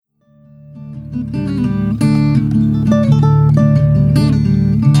Fucking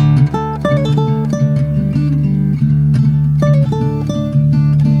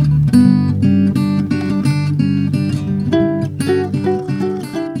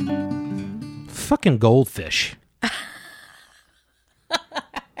goldfish. I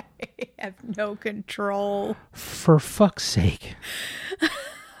have no control. For fuck's sake.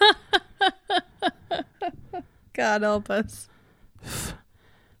 God help us.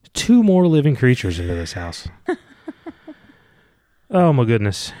 2 more living creatures into this house. Oh my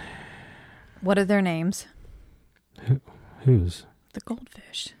goodness. What are their names? Whose? The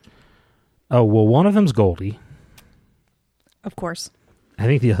goldfish. Oh, well, one of them's Goldie. Of course. I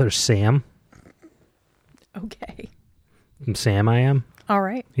think the other's Sam. Okay. Sam I am. All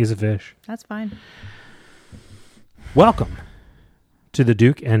right. He's a fish. That's fine. Welcome to the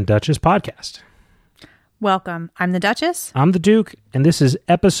Duke and Duchess podcast. Welcome. I'm the Duchess. I'm the Duke, and this is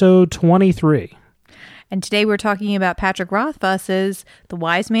episode 23. And today we're talking about Patrick Rothfuss's The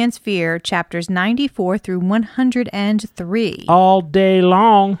Wise Man's Fear, chapters 94 through 103. All day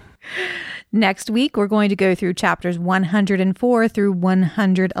long. Next week, we're going to go through chapters 104 through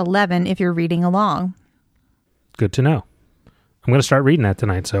 111 if you're reading along. Good to know. I'm going to start reading that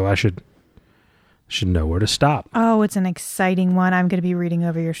tonight, so I should know where to stop. Oh, it's an exciting one. I'm going to be reading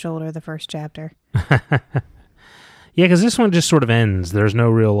over your shoulder the first chapter. Yeah, because this one just sort of ends. There's no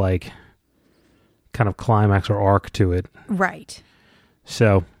real, kind of climax or arc to it. Right.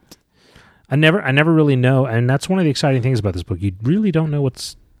 So, I never really know, and that's one of the exciting things about this book. You really don't know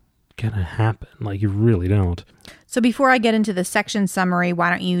what's going to happen. You really don't. So before I get into the section summary, why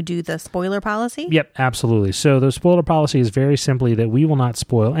don't you do the spoiler policy? Yep, absolutely. So the spoiler policy is very simply that we will not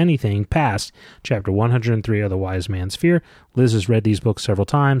spoil anything past chapter 103 of The Wise Man's Fear. Liz has read these books several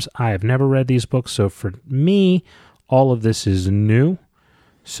times. I have never read these books, so for me, all of this is new.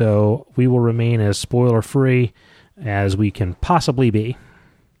 So we will remain as spoiler-free as we can possibly be.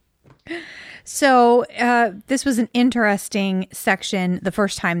 So this was an interesting section the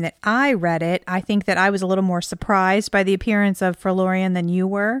first time that I read it. I think that I was a little more surprised by the appearance of Felurian than you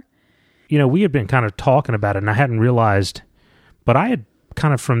were. You know, we had been kind of talking about it, and I hadn't realized, but I had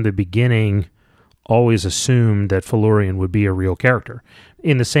kind of from the beginning always assumed that Felurian would be a real character,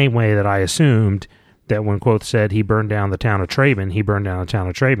 in the same way that I assumed that when Quoth said he burned down the town of Traben, he burned down the town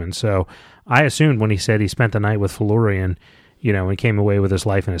of Traben. So I assumed when he said he spent the night with Felurian, you know, and came away with his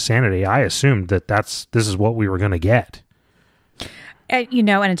life and his sanity, I assumed that this is what we were going to get. And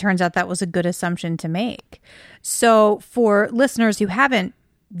it turns out that was a good assumption to make. So for listeners who haven't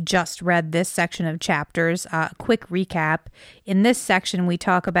just read this section of chapters, quick recap. In this section, we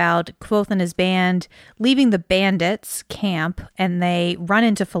talk about Quoth and his band leaving the bandits' camp, and they run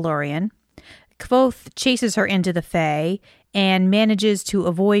into Felurian. Quoth chases her into the Fae and manages to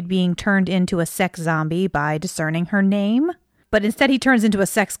avoid being turned into a sex zombie by discerning her name. But instead he turns into a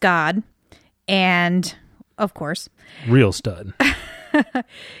sex god. And, of course, real stud.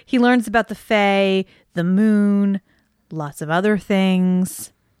 He learns about the Fae, the moon, lots of other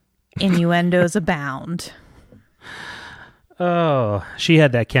things. Innuendos abound. Oh, she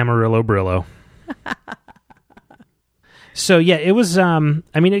had that Camarillo Brillo. So, yeah, it was,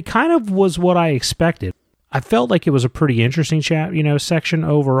 it kind of was what I expected. I felt like it was a pretty interesting section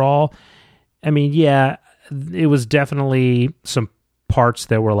overall. I mean, yeah, it was definitely some parts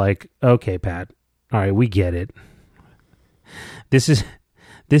that were like, okay, Pat, all right, we get it. This is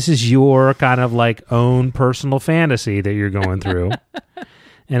your kind of own personal fantasy that you're going through.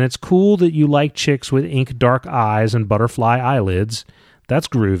 And it's cool that you like chicks with ink dark eyes and butterfly eyelids. That's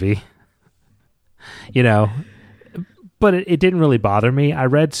groovy. But it didn't really bother me. I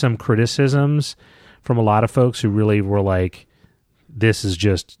read some criticisms from a lot of folks who really were like, this is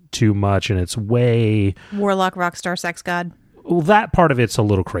just too much and it's way... Warlock, rockstar, sex god. Well, that part of it's a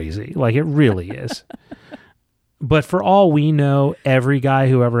little crazy. It really is. But for all we know, every guy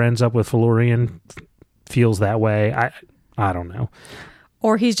who ever ends up with Felurian feels that way. I don't know.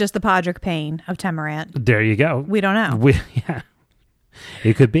 Or he's just the Podrick Payne of Temerant. There you go. We don't know. Yeah,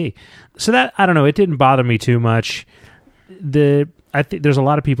 it could be. So that, I don't know, it didn't bother me too much. I think there's a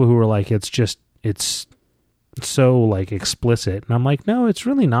lot of people who are like, it's so explicit. And I'm like, no, it's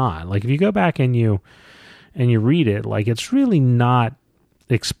really not. If you go back and you read it, it's really not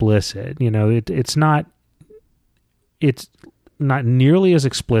explicit. It's not nearly as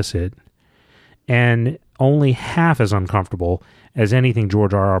explicit and only half as uncomfortable as anything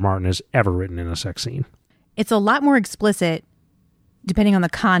George R.R. Martin has ever written in a sex scene. It's a lot more explicit depending on the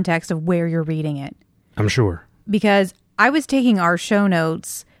context of where you're reading it. I'm sure. Because I was taking our show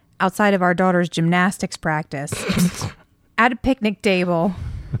notes outside of our daughter's gymnastics practice at a picnic table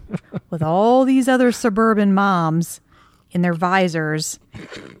with all these other suburban moms in their visors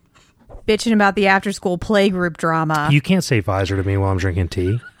bitching about the after-school playgroup drama. You can't say visor to me while I'm drinking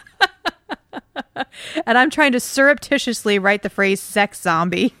tea. And I'm trying to surreptitiously write the phrase sex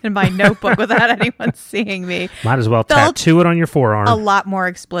zombie in my notebook without anyone seeing me. Might as well tattoo it on your forearm. A lot more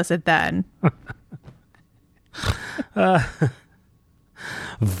explicit then.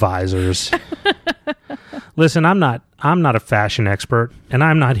 Visors. Listen, I'm not a fashion expert, and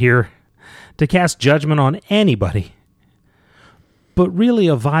I'm not here to cast judgment on anybody. But really,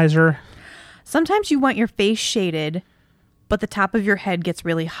 a visor... Sometimes you want your face shaded, but the top of your head gets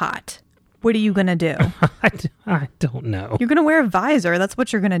really hot. What are you going to do? I don't know. You're going to wear a visor. That's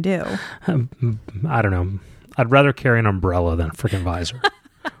what you're going to do. I don't know. I'd rather carry an umbrella than a freaking visor.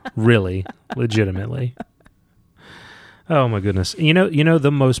 Really, legitimately. Oh my goodness. You know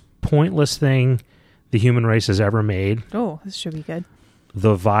the most pointless thing the human race has ever made? Oh, this should be good.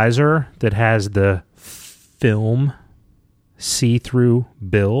 The visor that has the film see-through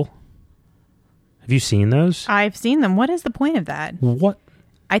bill. Have you seen those? I've seen them. What is the point of that? What?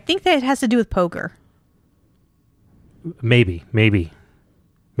 I think that it has to do with poker. Maybe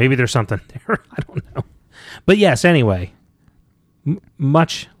there's something there. I don't know. But yes, anyway,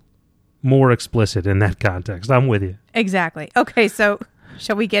 much more explicit in that context. I'm with you. Exactly. Okay, so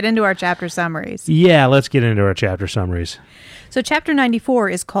shall we get into our chapter summaries? Yeah, let's get into our chapter summaries. So chapter 94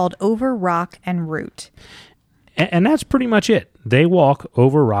 is called Over Rock and Root. And that's pretty much it. They walk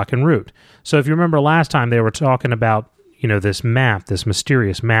over rock and root. So if you remember last time, they were talking about, this map, this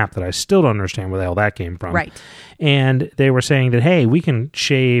mysterious map that I still don't understand where the hell that came from. Right. And they were saying that, hey, we can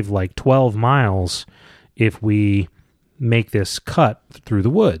shave like 12 miles if we make this cut through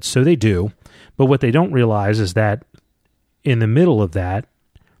the woods. So they do. But what they don't realize is that in the middle of that,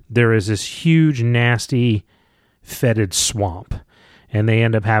 there is this huge, nasty, fetid swamp. And they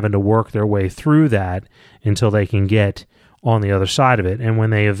end up having to work their way through that until they can get on the other side of it. And when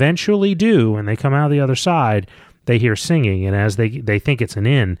they eventually do, and they come out the other side, they hear singing. And as they think it's an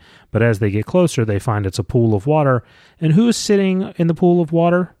inn, but as they get closer, they find it's a pool of water. And who is sitting in the pool of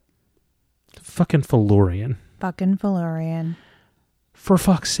water? Fucking Felurian. Fucking Felurian. For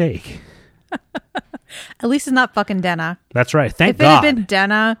fuck's sake. At least it's not fucking Denna. That's right. Thank God. If it had been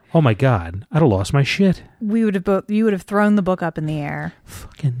Denna, oh my God, I'd have lost my shit. You would have thrown the book up in the air.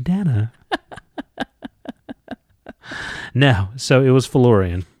 Fucking Denna. No, so it was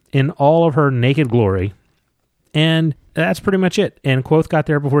Felurian in all of her naked glory, and that's pretty much it. And Quoth got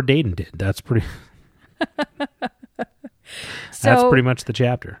there before Dedan did. That's pretty. That's pretty much the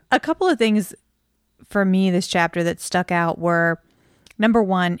chapter. A couple of things for me this chapter that stuck out were, number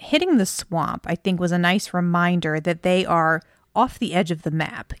one, hitting the swamp, I think, was a nice reminder that they are off the edge of the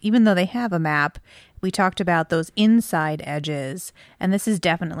map. Even though they have a map, we talked about those inside edges, and this is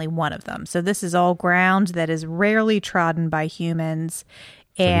definitely one of them. So this is all ground that is rarely trodden by humans.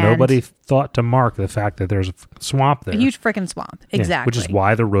 And so nobody thought to mark the fact that there's a swamp there. A huge freaking swamp. Exactly. Yeah, which is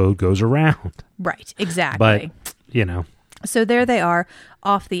why the road goes around. Right, exactly. But, So there they are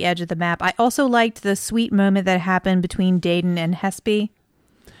off the edge of the map. I also liked the sweet moment that happened between Dedan and Hespe.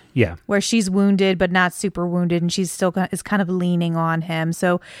 Yeah. Where she's wounded, but not super wounded, and she's still is kind of leaning on him.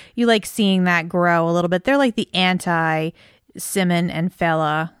 So you like seeing that grow a little bit. They're like the anti-Simon and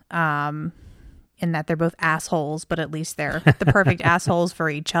Fela, in that they're both assholes, but at least they're the perfect assholes for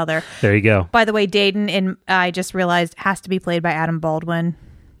each other. There you go. By the way, Dedan, I just realized, has to be played by Adam Baldwin.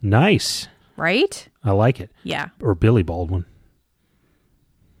 Nice. Right? I like it. Yeah. Or Billy Baldwin.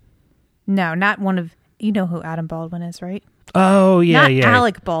 No, not one of... You know who Adam Baldwin is, right? Oh, yeah, Not yeah.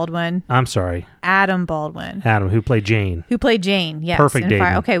 Alec Baldwin. I'm sorry. Adam Baldwin. Adam, who played Jane. Who played Jane, yes. Perfect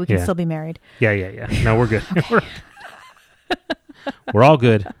Dedan. Okay, we can still be married. Yeah. No, we're good. We're all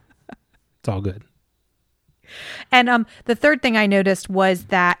good. It's all good. And the third thing I noticed was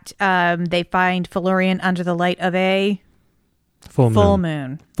that they find Felurian under the light of a... Full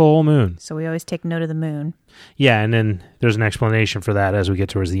moon. Full moon. So we always take note of the moon. Yeah, and then there's an explanation for that as we get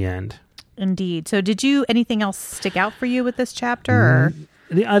towards the end. Indeed. So did anything else stick out for you with this chapter? Or?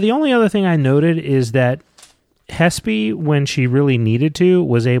 The only other thing I noted is that Hespe, when she really needed to,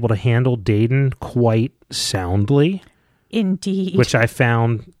 was able to handle Dedan quite soundly. Indeed. Which I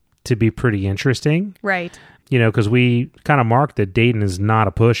found to be pretty interesting. Right. Because we kind of marked that Dedan is not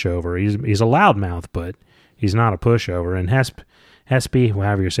a pushover. He's a loudmouth, but he's not a pushover. And Hespe,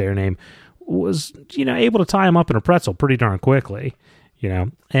 however you say her name, was, able to tie him up in a pretzel pretty darn quickly.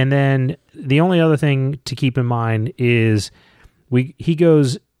 And then the only other thing to keep in mind is he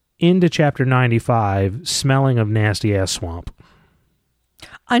goes into chapter 95 smelling of nasty ass swamp.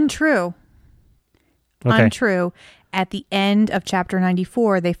 Untrue. Okay. Untrue. at the end of chapter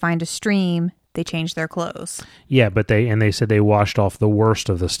 94, they find a stream. They change their clothes. Yeah, but they said they washed off the worst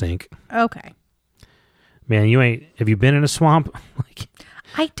of the stink. Okay. Man, have you been in a swamp?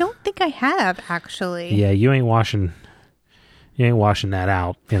 I don't think I have, actually. Yeah, you ain't washing that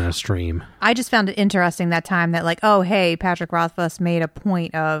out in a stream. I just found it interesting that time that oh, hey, Patrick Rothfuss made a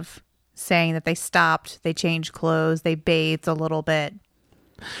point of saying that they stopped, they changed clothes, they bathed a little bit.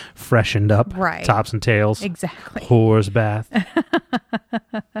 Freshened up, right. Tops and tails. Exactly. Whore's bath.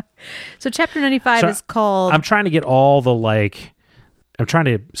 So chapter 95 is called... I'm trying to get all the, I'm trying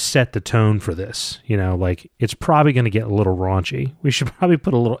to set the tone for this. It's probably going to get a little raunchy. We should probably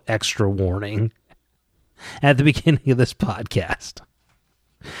put a little extra warning at the beginning of this podcast.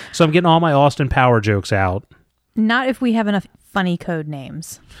 So I'm getting all my Austin Power jokes out. Not if we have enough funny code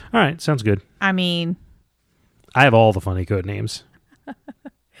names. All right, sounds good. I mean... I have all the funny code names.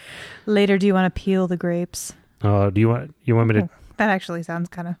 Later, do you want to peel the grapes? Do you want me to... That actually sounds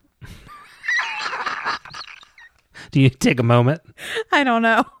kind of... Do you take a moment? I don't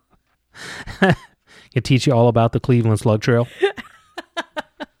know. Can teach you all about the Cleveland Slug Trail.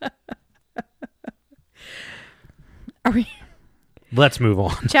 Are we... Let's move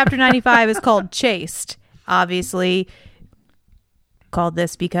on. Chapter 95 is called Chased. Obviously, called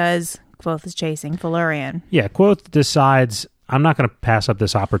this because Kvothe is chasing Felurian. Yeah, Kvothe decides, I'm not going to pass up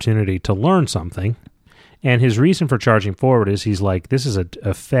this opportunity to learn something. And his reason for charging forward is he's like, this is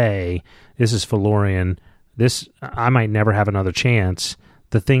a Fae, this is Felurian, I might never have another chance.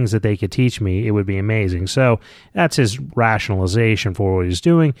 The things that they could teach me, it would be amazing. So that's his rationalization for what he's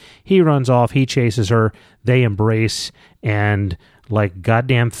doing. He runs off, he chases her, they embrace, and like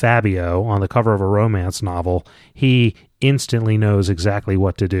goddamn Fabio on the cover of a romance novel, he instantly knows exactly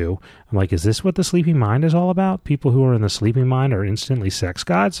what to do. I'm like, is this what the sleeping mind is all about? People who are in the sleeping mind are instantly sex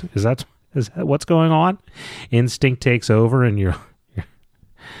gods? Is that what's going on? Instinct takes over and you're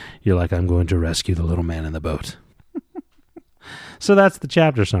like, I'm going to rescue the little man in the boat. So that's the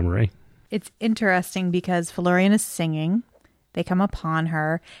chapter summary. It's interesting because Felurian is singing. They come upon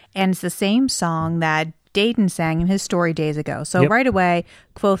her, and it's the same song that Dedan sang in his story days ago. So right away,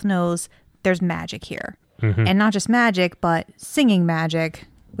 Kvothe knows there's magic here. Mm-hmm. And not just magic, but singing magic,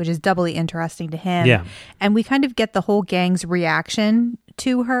 which is doubly interesting to him. Yeah. And we kind of get the whole gang's reaction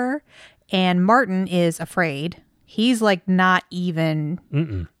to her. And Martin is afraid. He's like not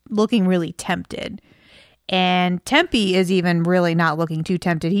even looking really tempted. And Tempe is even really not looking too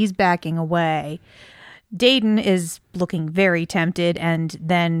tempted. He's backing away. Dedan is looking very tempted and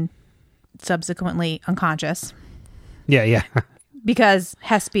then subsequently unconscious. Yeah. Because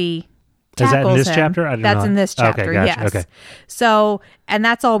Hespe tackles Is that in this him. chapter? I didn't That's know. in this chapter, Okay, gotcha. yes. Okay. So, and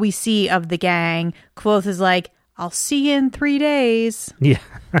that's all we see of the gang. Kvothe is like, I'll see you in 3 days. Yeah.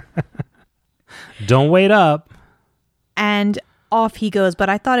 Don't wait up. And off he goes. But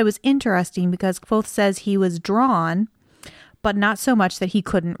I thought it was interesting because Kvothe says he was drawn, but not so much that he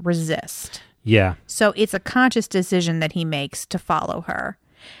couldn't resist. Yeah. So it's a conscious decision that he makes to follow her.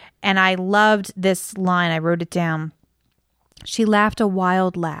 And I loved this line. I wrote it down. She laughed a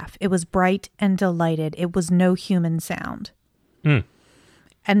wild laugh. It was bright and delighted. It was no human sound. Mm.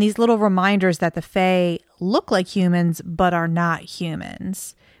 And these little reminders that the Fae look like humans, but are not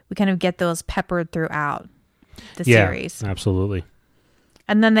humans. We kind of get those peppered throughout the series. Absolutely.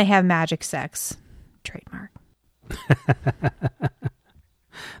 And then they have magic sex. Trademark.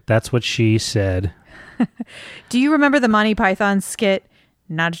 That's what she said. Do you remember the Monty Python skit?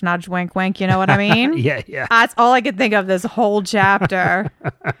 Nudge, nudge, wink, wink. You know what I mean? Yeah. That's all I could think of this whole chapter.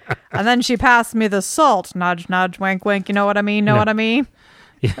 And then she passed me the salt. Nudge, nudge, wink, wink. You know what I mean? Know what I mean?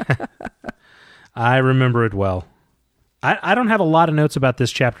 Yeah. I remember it well. I don't have a lot of notes about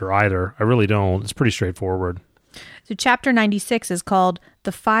this chapter either. I really don't. It's pretty straightforward. So chapter 96 is called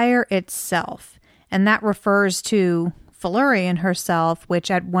The Fire Itself. And that refers to Felurian herself,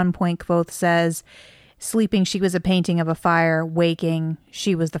 which at one point Kvothe says, sleeping, she was a painting of a fire. Waking,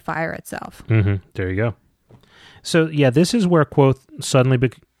 she was the fire itself. Mm-hmm. There you go. So, yeah, this is where Kvothe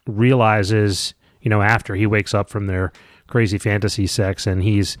suddenly realizes, after he wakes up from their crazy fantasy sex and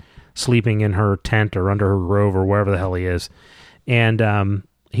he's sleeping in her tent or under her grove or wherever the hell he is. And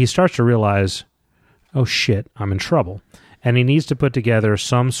he starts to realize, oh, shit, I'm in trouble. And he needs to put together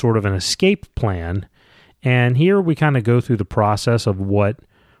some sort of an escape plan. And here we kind of go through the process of what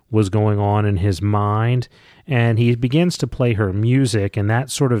was going on in his mind, and he begins to play her music, and that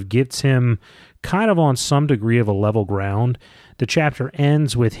sort of gets him kind of on some degree of a level ground. The chapter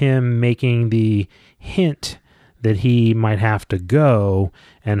ends with him making the hint that he might have to go,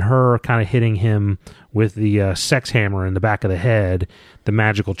 and her kind of hitting him with the sex hammer in the back of the head, the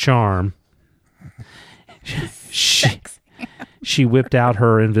magical charm. she whipped out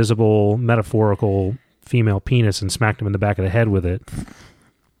her invisible, metaphorical female penis and smacked him in the back of the head with it.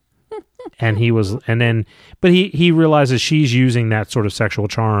 And he realizes she's using that sort of sexual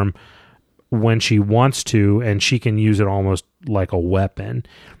charm when she wants to, and she can use it almost like a weapon,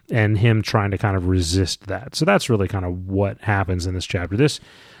 and him trying to kind of resist that. So that's really kind of what happens in this chapter. This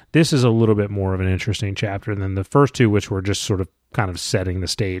is a little bit more of an interesting chapter than the first two, which were just sort of kind of setting the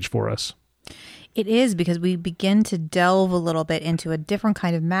stage for us. It is, because we begin to delve a little bit into a different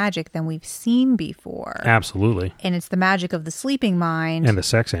kind of magic than we've seen before. Absolutely. And it's the magic of the sleeping mind. And the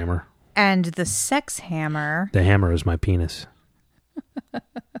sex hammer. And the sex hammer. The hammer is my penis.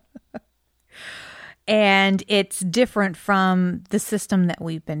 And it's different from the system that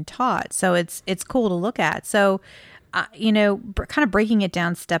we've been taught. So it's cool to look at. So, kind of breaking it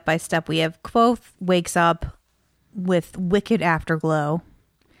down step by step, we have Kvothe wakes up with wicked afterglow.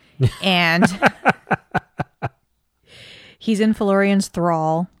 And he's in Felurian's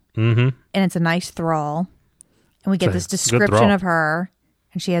thrall. Mm-hmm. And it's a nice thrall. And we get this description of her.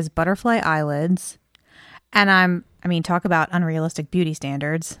 And she has butterfly eyelids. And talk about unrealistic beauty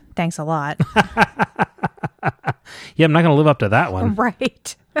standards. Thanks a lot. Yeah, I'm not going to live up to that one.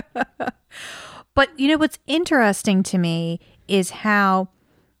 Right. But, what's interesting to me is how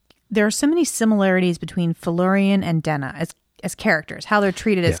there are so many similarities between Felurian and Denna as characters, how they're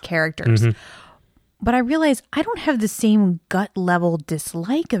treated as characters. Mm-hmm. But I realized I don't have the same gut level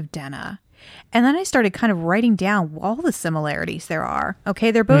dislike of Denna. And then I started kind of writing down all the similarities there are.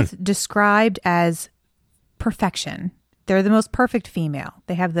 Okay, they're both described as perfection. They're the most perfect female.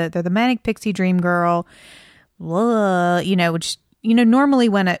 They're the manic pixie dream girl. Which normally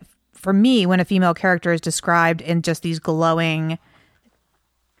when a female character is described in just these glowing,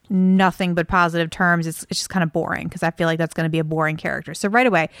 nothing but positive terms, it's just kind of boring, because I feel like that's going to be a boring character. So right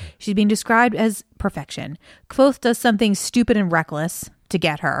away, she's being described as perfection. Kvothe does something stupid and reckless to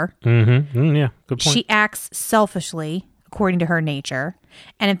get her. Mm-hmm. Yeah, good point. She acts selfishly, according to her nature.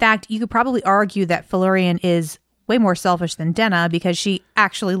 And in fact, you could probably argue that Felurian is way more selfish than Denna, because she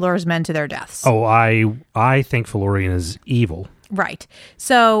actually lures men to their deaths. Oh, I think Felurian is evil. Right.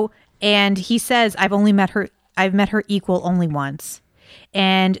 So, and he says, I've met her equal only once.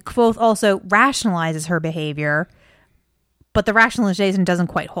 And Kvothe also rationalizes her behavior, but the rationalization doesn't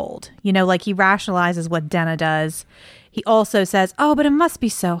quite hold. He rationalizes what Denna does. He also says, oh, but it must be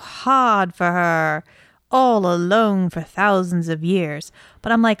so hard for her, all alone for thousands of years.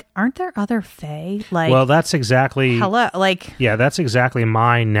 But I'm like, aren't there other fae? Well, that's exactly... Hello, Yeah, that's exactly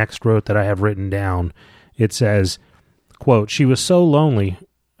my next quote that I have written down. It says, quote, she was lonely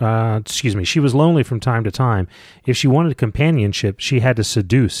from time to time. If she wanted companionship, she had to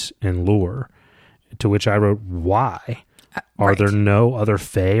seduce and lure. To which I wrote, why? Are there no other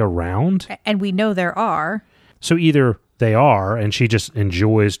fae around? And we know there are. So either they are, and she just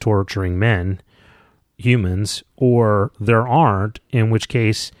enjoys torturing men, humans, or there aren't, in which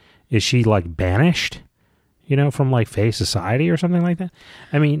case, is she banished, from fae society or something like that?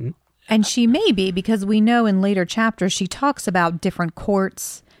 And she may be, because we know in later chapters she talks about different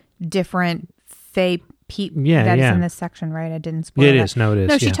courts, different fae people. Yeah, is in this section, right? I didn't spoil it. That. Is. No, it is.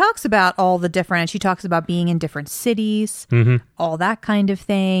 No, she talks about all the different, and she talks about being in different cities, all that kind of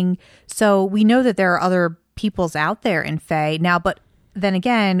thing. So we know that there are other peoples out there in fae now, but then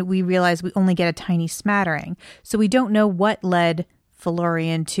again, we realize we only get a tiny smattering. So we don't know what led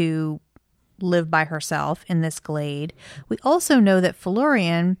Felurian to live by herself in this glade. We also know that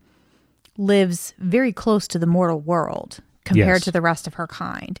Felurian lives very close to the mortal world compared to the rest of her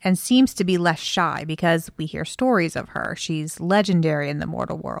kind, and seems to be less shy, because we hear stories of her. She's legendary in the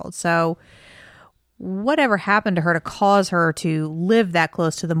mortal world. So whatever happened to her to cause her to live that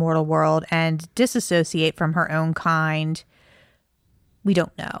close to the mortal world and disassociate from her own kind, we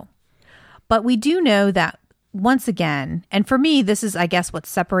don't know. But we do know that, once again, and for me, this is, I guess, what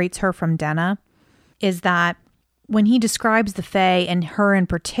separates her from Denna, is that when he describes the fae, and her in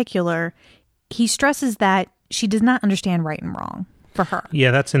particular, he stresses that she does not understand right and wrong for her.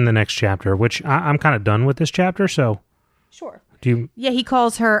 Yeah, that's in the next chapter, which I'm kind of done with this chapter, so... Sure. He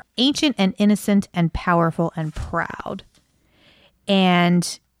calls her ancient and innocent and powerful and proud.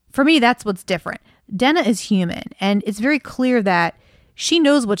 And for me, that's what's different. Denna is human, and it's very clear that she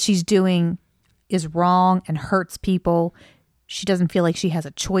knows what she's doing is wrong and hurts people. She doesn't feel like she has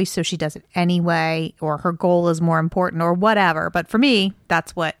a choice, so she does it anyway, or her goal is more important, or whatever. But for me,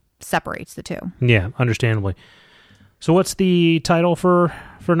 that's what separates the two. Yeah, understandably. So what's the title for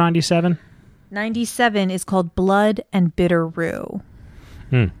 97? 97 is called Blood and Bitter Rue.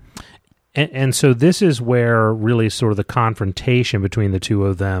 And so this is where really sort of the confrontation between the two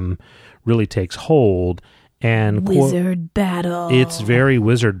of them really takes hold. And wizard battle. It's very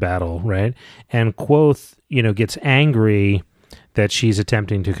wizard battle, right? And Quoth, gets angry that she's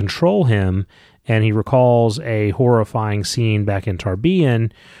attempting to control him, and he recalls a horrifying scene back in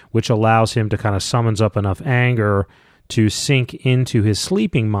Tarbean, which allows him to kind of summons up enough anger to sink into his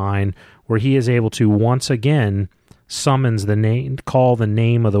sleeping mind, where he is able to once again call the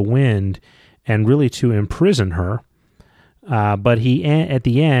name of the wind, and really to imprison her. But at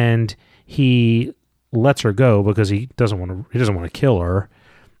the end, he lets her go because he doesn't want to kill her,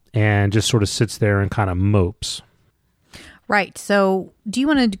 and just sort of sits there and kind of mopes. Right. So do you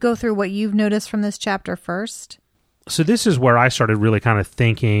want to go through what you've noticed from this chapter first? So this is where I started really kind of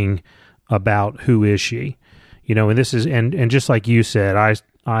thinking about who is she, and this is, and just like you said,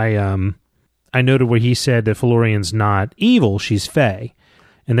 I noted where he said that Felurian's not evil, she's fey,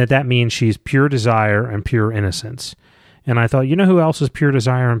 and that means she's pure desire and pure innocence. And I thought, who else is pure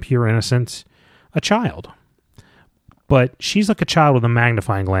desire and pure innocence? A child. But she's like a child with a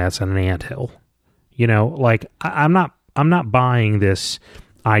magnifying glass and an anthill. I'm not buying this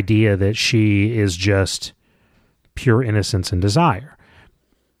idea that she is just pure innocence and desire.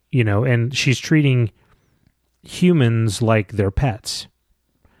 And she's treating humans like they're pets.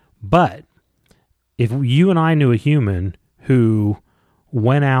 But if you and I knew a human who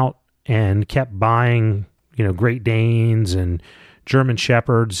went out and kept buying, Great Danes and German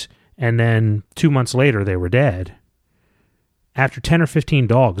Shepherds, and then 2 months later they were dead, after 10 or 15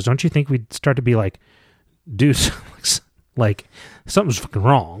 dogs, don't you think we'd start to be like, dude, like something's fucking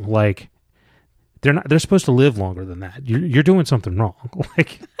wrong? Like they're supposed to live longer than that. You're doing something wrong.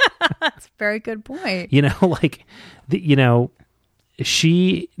 Like that's a very good point.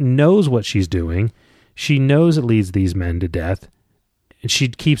 She knows what she's doing. She knows it leads these men to death, and she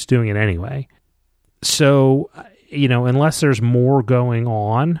keeps doing it anyway. So, unless there's more going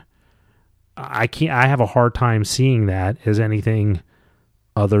on, I have a hard time seeing that as anything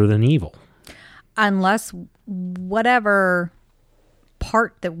other than evil. Unless whatever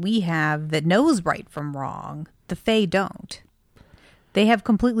part that we have that knows right from wrong, the Fae don't. They have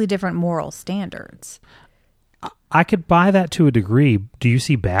completely different moral standards. I could buy that to a degree. Do you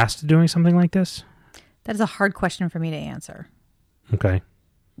see Bast doing something like this? That is a hard question for me to answer. Okay.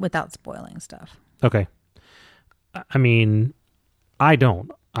 Without spoiling stuff. Okay. I mean, I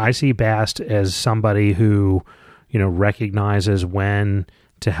don't. I see Bast as somebody who, recognizes when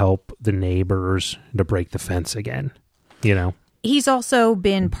to help the neighbors to break the fence again, He's also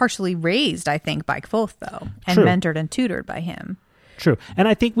been partially raised, I think, by Kvothe, though, and True. mentored and tutored by him. True. And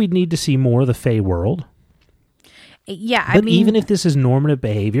I think we'd need to see more of the Fae world. Yeah, But even if this is normative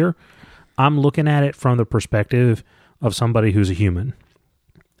behavior, I'm looking at it from the perspective of somebody who's a human.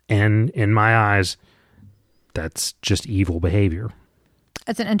 And in my eyes, that's just evil behavior.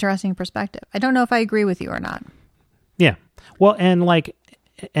 That's an interesting perspective. I don't know if I agree with you or not. Yeah. Well, and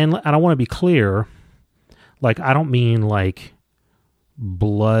I want to be clear, I don't mean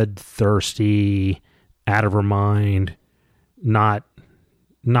bloodthirsty, out of her mind, not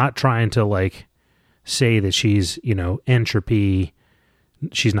trying to say that she's, entropy.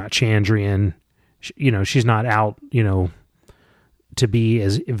 She's not Chandrian. She's not out, to be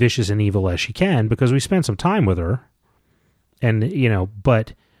as vicious and evil as she can, because we spent some time with her. And,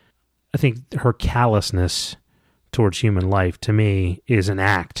 but I think her callousness towards human life, to me, is an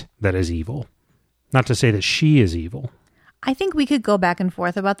act that is evil. Not to say that she is evil. I think we could go back and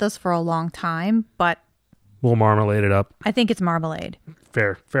forth about this for a long time, but We'll marmalade it up. I think it's marmalade.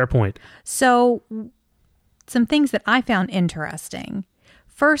 Fair point. So some things that I found interesting.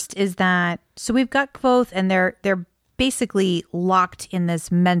 First is that, so we've got Kvothe, and they're basically locked in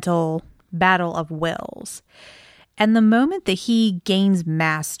this mental battle of wills. And the moment that he gains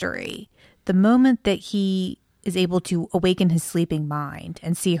mastery, the moment that he is able to awaken his sleeping mind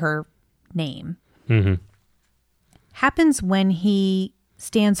and see her name, happens when he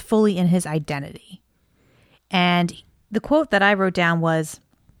stands fully in his identity. And the quote that I wrote down was,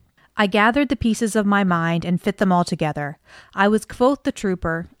 I gathered the pieces of my mind and fit them all together. I was Kvothe the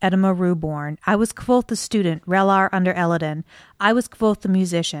trooper, Edema Rue-born. I was Kvothe the student, Relar under Elladan. I was Kvothe the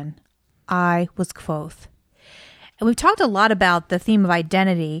musician. I was Kvothe. And we've talked a lot about the theme of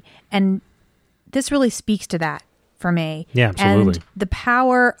identity, and this really speaks to that for me. Yeah, absolutely. And the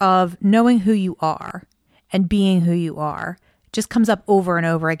power of knowing who you are and being who you are just comes up over and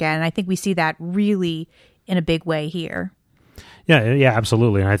over again. And I think we see that really in a big way here. Yeah,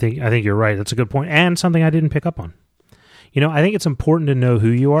 absolutely. And I think you're right. That's a good point. And something I didn't pick up on. I think it's important to know who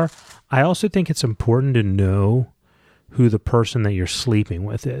you are. I also think it's important to know who the person that you're sleeping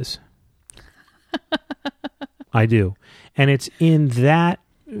with is. I do. And it's in that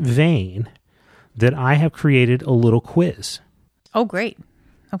vein that I have created a little quiz. Oh, great.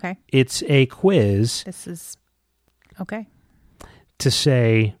 Okay. It's a quiz This is okay. to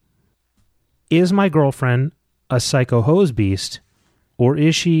say, is my girlfriend a psycho hose beast, or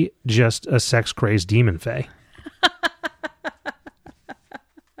is she just a sex-crazed demon fae?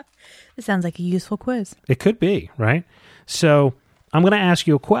 This sounds like a useful quiz. It could be, right? So I'm going to ask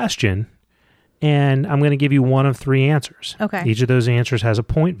you a question, and I'm going to give you one of three answers. Okay. Each of those answers has a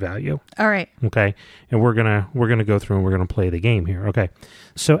point value. All right. Okay. And we're gonna go through and we're gonna play the game here. Okay.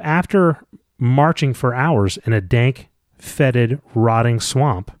 So after marching for hours in a dank, fetid, rotting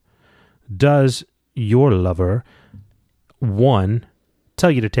swamp, does your lover 1. Tell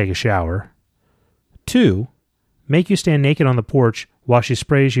you to take a shower, 2. Make you stand naked on the porch while she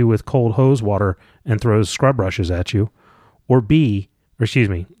sprays you with cold hose water and throws scrub brushes at you, or 3.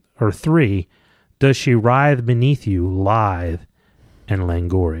 Does she writhe beneath you, lithe and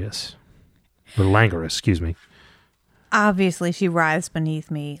languorous? Or languorous, excuse me. Obviously, she writhes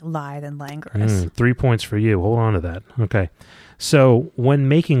beneath me, lithe and languorous. 3 points for you. Hold on to that. Okay. So, when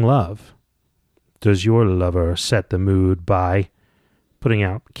making love, does your lover set the mood by putting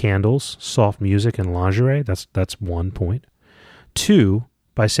out candles, soft music, and lingerie? That's 1 point. 2,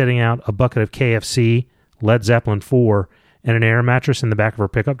 by setting out a bucket of KFC, Led Zeppelin 4, and an air mattress in the back of her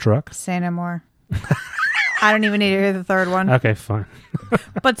pickup truck. Say no more. I don't even need to hear the third one. Okay, fine.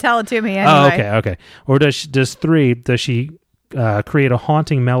 But tell it to me anyway. Oh, okay. Or does she create a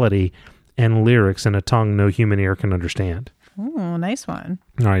haunting melody and lyrics in a tongue no human ear can understand? Ooh, nice one.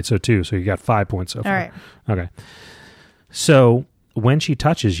 All right, so 2. So you got 5 points so far. All right. Okay. So when she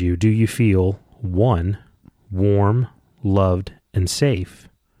touches you, do you feel 1, warm, loved, and safe?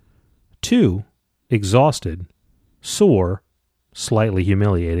 2, exhausted, sore, slightly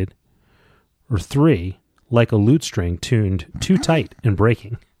humiliated? Or 3, like a lute string tuned too tight and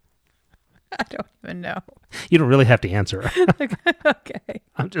breaking? I don't even know. You don't really have to answer. Okay.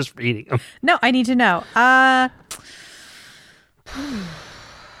 I'm just reading them. No, I need to know. I'm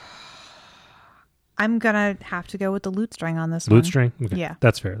going to have to go with the lute string on this one. Lute string? Okay. Yeah.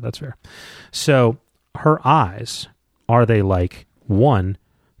 That's fair. So her eyes, are they like 1,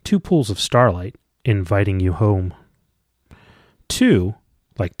 2 pools of starlight inviting you home? 2,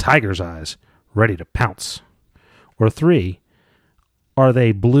 like tiger's eyes, ready to pounce? Or 3, are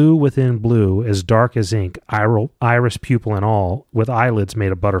they blue within blue, as dark as ink, iris pupil and all, with eyelids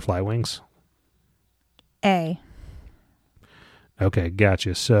made of butterfly wings? A. Okay,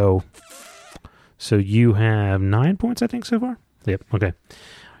 gotcha. So you have 9 points, I think, so far? Yep, okay.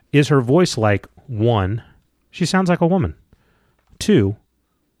 Is her voice like 1, she sounds like a woman? 2,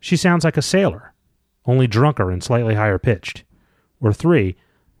 she sounds like a sailor, only drunker and slightly higher pitched? Or 3,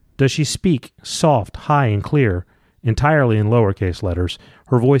 does she speak soft, high, and clear, entirely in lowercase letters,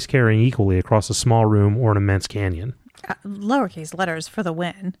 her voice carrying equally across a small room or an immense canyon? Lowercase letters for the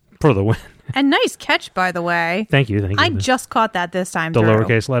win. For the win. And nice catch, by the way. Thank you. I just caught that this time. The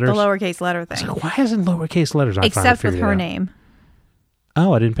lowercase letters? The lowercase letter thing. So why isn't lowercase letters? Except with her name.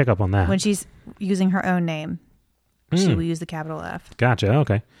 Oh, I didn't pick up on that. When she's using her own name, she will use the capital F. Gotcha.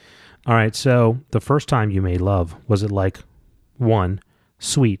 Okay. All right. So the first time you made love, was it like 1,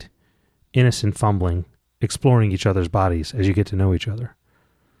 sweet, innocent fumbling, exploring each other's bodies as you get to know each other?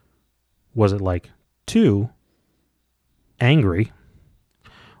 Was it like 2, angry?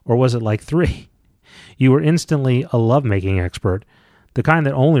 Or was it like 3, you were instantly a lovemaking expert, the kind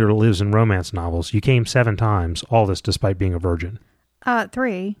that only lives in romance novels? You came 7 times, all this despite being a virgin.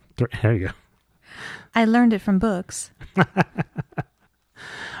 3. There you go. I learned it from books. All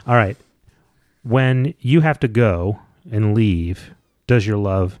right. When you have to go and leave, does your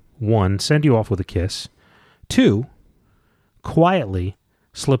love, 1, send you off with a kiss? 2, quietly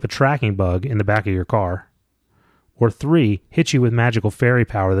slip a tracking bug in the back of your car? Or 3, hit you with magical fairy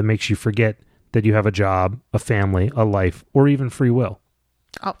power that makes you forget that you have a job, a family, a life, or even free will?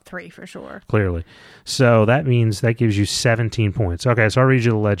 Oh, 3 for sure. Clearly. So that means that gives you 17 points. Okay, so I'll read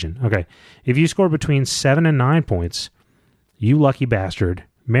you the legend. Okay, if you score between 7 and 9 points, you lucky bastard,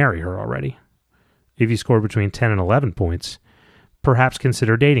 marry her already. If you score between 10 and 11 points, perhaps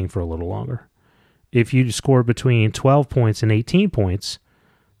consider dating for a little longer. If you score between 12 points and 18 points,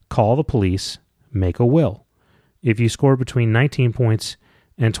 call the police, make a will. If you score between 19 points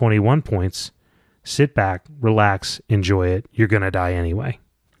and 21 points, sit back, relax, enjoy it. You're going to die anyway.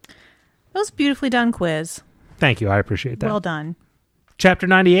 That was a beautifully done quiz. Thank you. I appreciate that. Well done. Chapter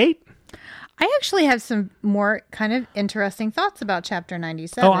 98? I actually have some more kind of interesting thoughts about Chapter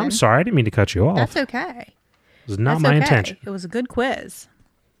 97. Oh, I'm sorry. I didn't mean to cut you off. That's okay. It was not my intention. It was a good quiz.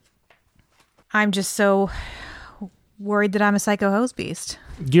 I'm just so worried that I'm a psycho hose beast.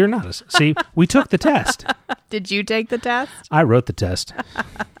 You're not. See, we took the test. Did you take the test? I wrote the test.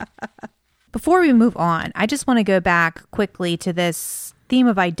 Before we move on, I just want to go back quickly to this theme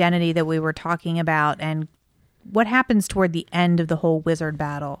of identity that we were talking about and what happens toward the end of the whole wizard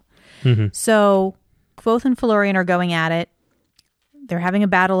battle. Mm-hmm. So Kvothe and Felurian are going at it. They're having a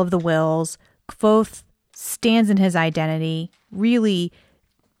battle of the wills. Kvothe stands in his identity, really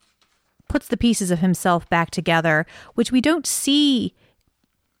puts the pieces of himself back together, which we don't see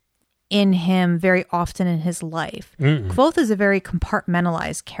in him very often in his life. Kvothe is a very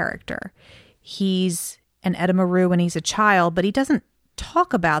compartmentalized character. He's an Edamaru when he's a child, but he doesn't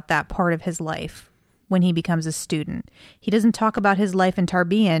talk about that part of his life when he becomes a student. He doesn't talk about his life in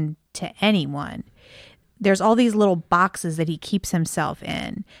Tarbean to anyone. There's all these little boxes that he keeps himself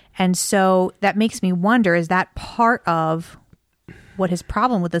in. And so that makes me wonder, is that part of what his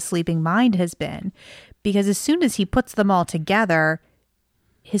problem with the sleeping mind has been? Because as soon as he puts them all together,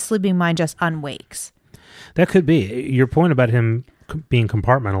 his sleeping mind just unwakes. That could be. Your point about him being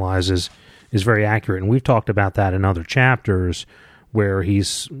compartmentalized is very accurate. And we've talked about that in other chapters where he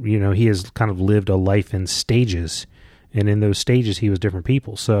has kind of lived a life in stages. And in those stages, he was different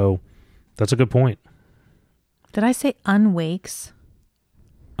people. So that's a good point. Did I say unwakes?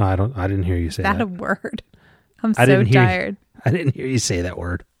 I didn't hear you say that. Is that a word? I'm so tired. I didn't hear you say that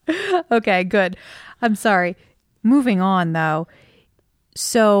word. Okay, good. I'm sorry. Moving on, though.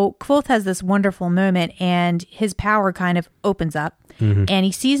 So Kvothe has this wonderful moment and his power kind of opens up and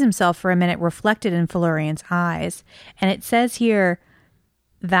he sees himself for a minute reflected in Felurian's eyes. And it says here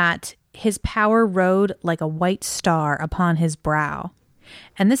that his power rode like a white star upon his brow.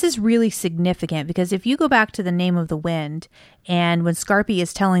 And this is really significant because if you go back to the Name of the Wind and when Scarpi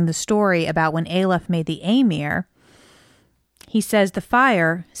is telling the story about when Aleph made the Aemir, he says the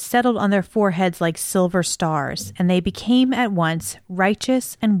fire settled on their foreheads like silver stars, and they became at once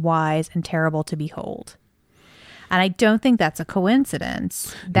righteous and wise and terrible to behold. And I don't think that's a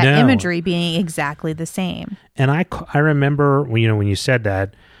coincidence, that imagery being exactly the same. And I remember, when you said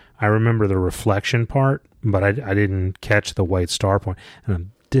that, I remember the reflection part, but I didn't catch the white star point. And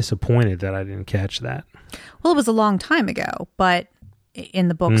I'm disappointed that I didn't catch that. Well, it was a long time ago, but in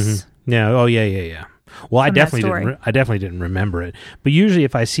the books. Yeah. Oh, yeah. Well, I definitely didn't remember it. But usually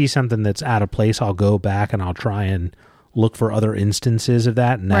if I see something that's out of place, I'll go back and I'll try and look for other instances of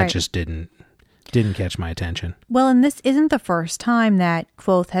that. And that just didn't catch my attention. Well, and this isn't the first time that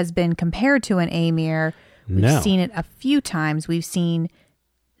Kvothe has been compared to an Aemir. We've seen it a few times. We've seen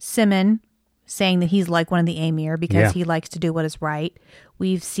Simon saying that he's like one of the Aemir because he likes to do what is right.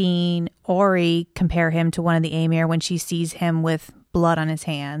 We've seen Ori compare him to one of the Aemir when she sees him with blood on his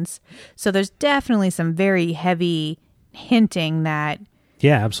hands. So there's definitely some very heavy hinting that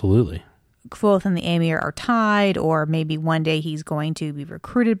absolutely, Kvothe and the Aemir are tied, or maybe one day he's going to be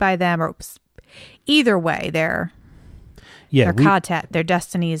recruited by them, or either way, their katet, their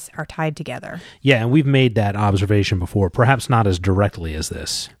destinies are tied together. Yeah, and we've made that observation before, perhaps not as directly as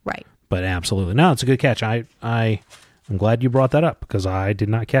this. Right. But absolutely. No, it's a good catch. I'm glad you brought that up because I did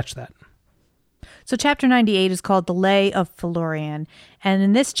not catch that. So chapter 98 is called The Lay of Felurian. And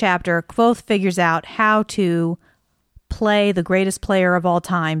in this chapter, Kvothe figures out how to play the greatest player of all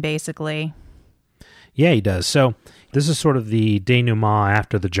time, basically. Yeah, he does. So this is sort of the denouement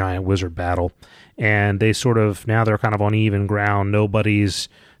after the giant wizard battle. And they're kind of on even ground. Nobody's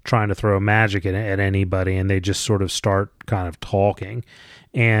trying to throw magic at anybody. And they just sort of start kind of talking.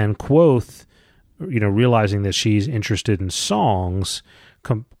 And Kvothe, realizing that she's interested in songs,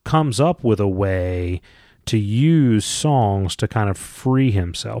 comes up with a way to use songs to kind of free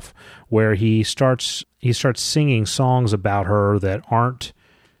himself, where he starts singing songs about her that aren't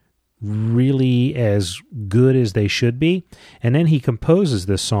really as good as they should be, and then he composes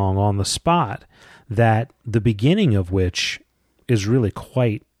this song on the spot, that the beginning of which is really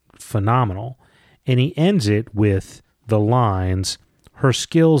quite phenomenal, and he ends it with the lines, "Her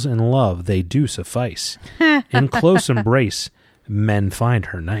skills in love, they do suffice. In close embrace, men find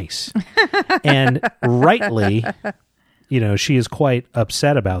her nice." And rightly, she is quite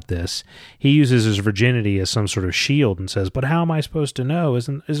upset about this. He uses his virginity as some sort of shield and says, but how am I supposed to know?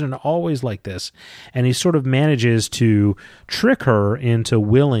 Isn't it always like this? And he sort of manages to trick her into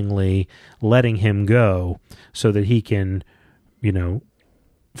willingly letting him go so that he can,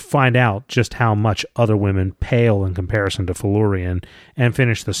 find out just how much other women pale in comparison to Felurian and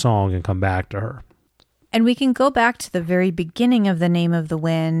finish the song and come back to her. And we can go back to the very beginning of the Name of the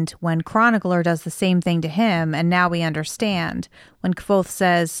Wind when Chronicler does the same thing to him, and now we understand. When Kvothe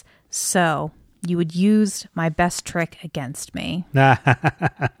says, so, you would use my best trick against me.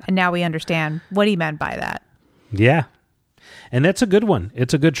 And now we understand what he meant by that. Yeah. And that's a good one.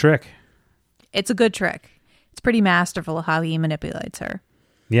 It's a good trick. It's a good trick. It's pretty masterful how he manipulates her.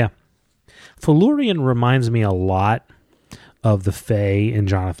 Yeah. Felurian reminds me a lot of the Fae in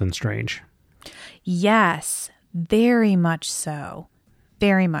Jonathan Strange. Yes, very much so.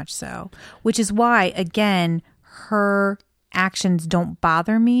 Very much so. Which is why, again, her actions don't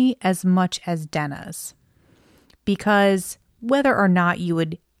bother me as much as Denna's. Because whether or not you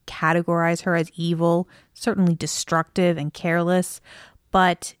would categorize her as evil, certainly destructive and careless,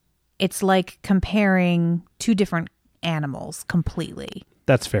 but it's like comparing two different animals completely.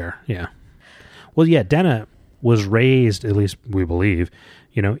 That's fair, yeah. Well, yeah, Denna was raised, at least we believe,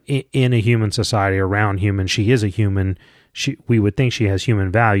 in a human society, around humans. She is a human. We would think she has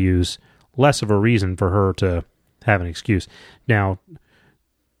human values, less of a reason for her to have an excuse. Now,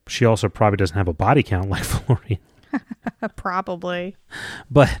 she also probably doesn't have a body count like Felurian. Probably.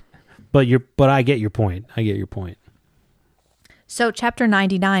 But I get your point. So chapter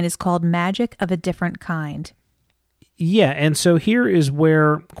 99 is called Magic of a Different Kind. Yeah, and so here is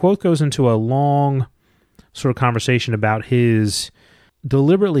where Kvothe goes into a long sort of conversation about his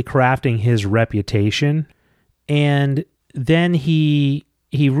deliberately crafting his reputation, and then he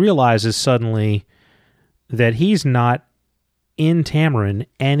realizes suddenly that he's not in Tamarin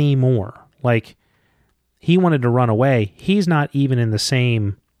anymore. Like, he wanted to run away. He's not even in the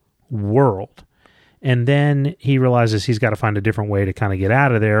same world. And then he realizes he's got to find a different way to kind of get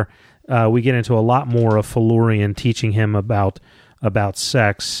out of there. We get into a lot more of Felurian teaching him about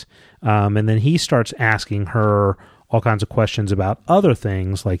sex. And then he starts asking her all kinds of questions about other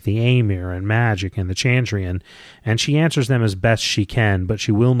things like the Aemir and magic and the Chandrian. And she answers them as best she can, but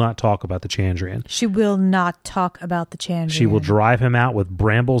she will not talk about the Chandrian. She will not talk about the Chandrian. She will drive him out with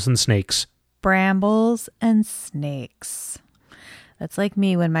brambles and snakes. Brambles and snakes. That's like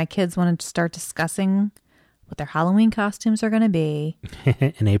me when my kids want to start discussing what their Halloween costumes are going to be.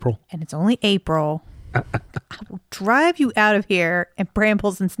 In April. And it's only April. I will drive you out of here and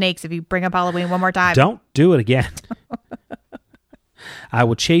brambles and snakes if you bring up Halloween one more time. Don't do it again. I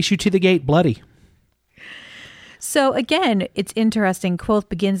will chase you to the gate bloody. So again, it's interesting. Kvothe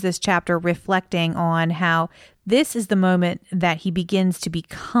begins this chapter reflecting on how this is the moment that he begins to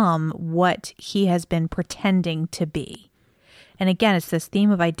become what he has been pretending to be. And again, it's this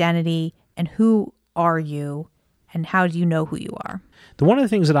theme of identity and who are you and how do you know who you are? One of the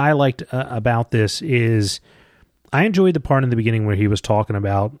things that I liked about this is I enjoyed the part in the beginning where he was talking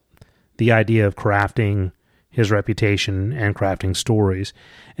about the idea of crafting his reputation and crafting stories.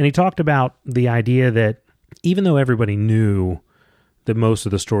 And he talked about the idea that even though everybody knew that most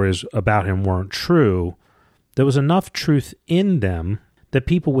of the stories about him weren't true, there was enough truth in them that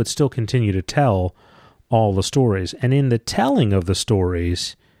people would still continue to tell all the stories. And in the telling of the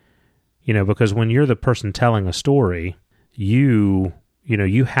stories, because when you're the person telling a story, you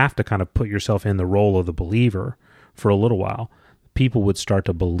have to kind of put yourself in the role of the believer for a little while. People would start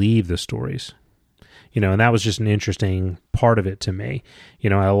to believe the stories. And that was just an interesting part of it to me.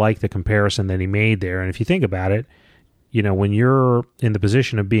 I like the comparison that he made there. And if you think about it, when you're in the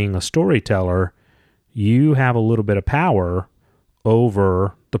position of being a storyteller, you have a little bit of power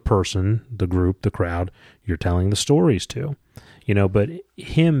over the person, the group, the crowd you're telling the stories to. But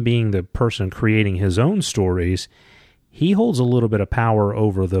him being the person creating his own stories, he holds a little bit of power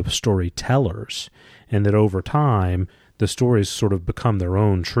over the storytellers, and that over time, the stories sort of become their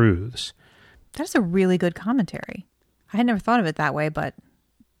own truths. That's a really good commentary. I had never thought of it that way, but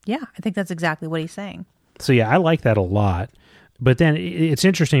yeah, I think that's exactly what he's saying. So yeah, I like that a lot. But then it's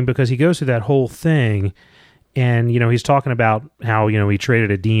interesting because he goes through that whole thing, and, he's talking about how, he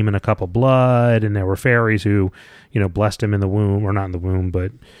traded a demon a cup of blood, and there were fairies who, blessed him in the womb, or not in the womb,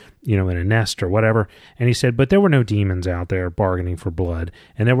 but, in a nest or whatever. And he said, but there were no demons out there bargaining for blood,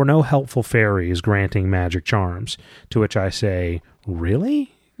 and there were no helpful fairies granting magic charms. To which I say,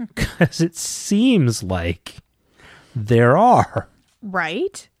 really? Because it seems like there are.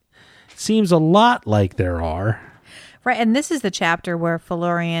 Right? Seems a lot like there are. Right, and this is the chapter where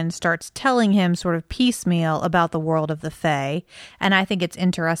Felurian starts telling him sort of piecemeal about the world of the Fae. And I think it's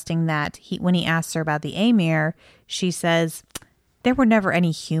interesting that when he asks her about the Aemir, she says, there were never any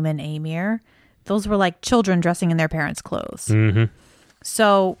human Aemir. Those were like children dressing in their parents' clothes. Mm-hmm.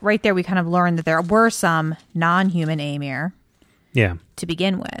 So right there we kind of learned that there were some non-human Aemir. Yeah. To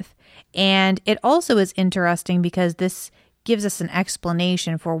begin with. And it also is interesting because this gives us an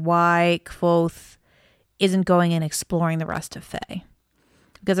explanation for why Kvothe isn't going and exploring the rest of Fae.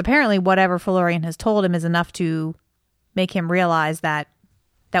 Because apparently whatever Felurian has told him is enough to make him realize that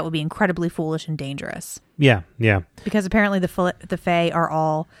that would be incredibly foolish and dangerous. Yeah, yeah. Because apparently the Fae are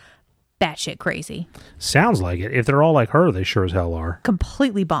all batshit crazy. Sounds like it. If they're all like her, they sure as hell are.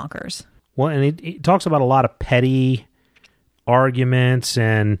 Completely bonkers. Well, and it talks about a lot of petty arguments,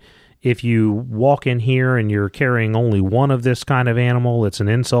 and if you walk in here and you're carrying only one of this kind of animal, it's an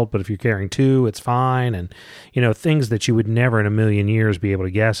insult, but if you're carrying two, it's fine, and, things that you would never in a million years be able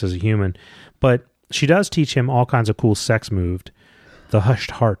to guess as a human. But she does teach him all kinds of cool sex moves. The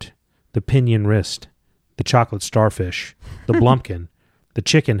hushed heart, the pinion wrist, the chocolate starfish, the blumpkin, the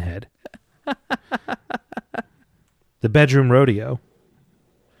chicken head, the bedroom rodeo,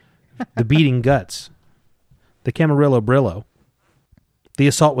 the beating guts, the Camarillo Brillo, the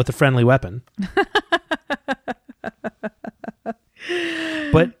assault with a friendly weapon.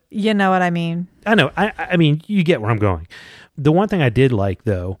 But you know what I mean. I know. I mean, you get where I'm going. The one thing I did like,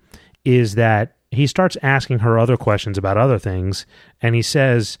 though, is that he starts asking her other questions about other things, and he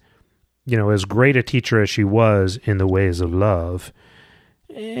says, as great a teacher as she was in the ways of love,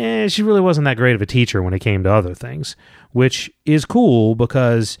 she really wasn't that great of a teacher when it came to other things, which is cool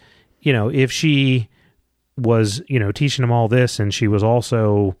because, if she was, teaching him all this and she was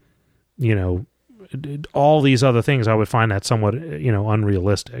also, all these other things, I would find that somewhat,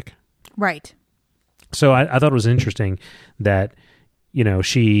 unrealistic. Right. So I thought it was interesting that,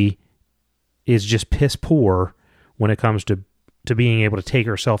 she is just piss poor when it comes to being able to take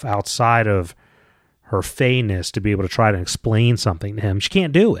herself outside of her fayness to be able to try to explain something to him. She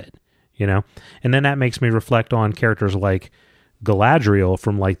can't do it, And then that makes me reflect on characters like Galadriel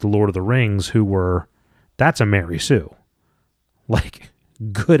from like the Lord of the Rings, that's a Mary Sue. Like,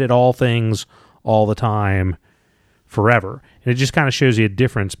 good at all things, all the time, forever. And it just kind of shows you a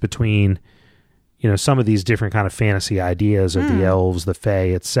difference between, some of these different kind of fantasy ideas of the elves, the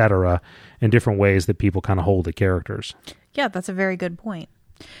fae, etc., and different ways that people kind of hold the characters. Yeah, that's a very good point.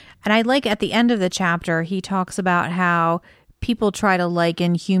 And I like at the end of the chapter, he talks about how people try to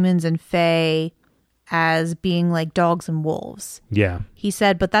liken humans and fae as being like dogs and wolves. Yeah. He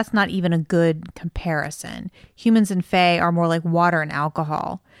said, but that's not even a good comparison. Humans and fae are more like water and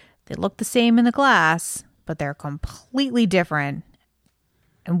alcohol. They look the same in the glass, but they're completely different.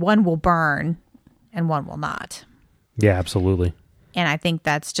 And one will burn and one will not. Yeah, absolutely. And I think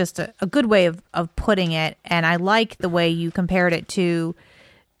that's just a good way of putting it. And I like the way you compared it to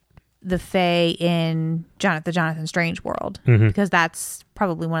the fae in the Jonathan Strange world, because that's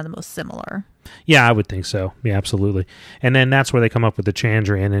probably one of the most similar. Yeah, I would think so. Yeah, absolutely. And then that's where they come up with the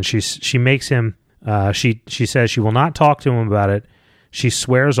Chandrian, and she makes him, she says she will not talk to him about it. She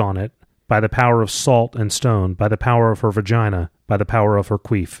swears on it by the power of salt and stone, by the power of her vagina, by the power of her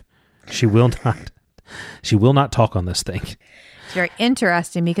queef. She will not talk on this thing. It's very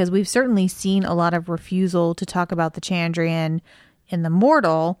interesting because we've certainly seen a lot of refusal to talk about the Chandrian in the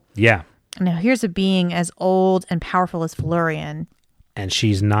Mortal. Yeah. Now here's a being as old and powerful as Felurian. And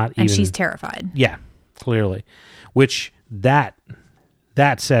she's not even... And she's terrified. Yeah, clearly. Which, that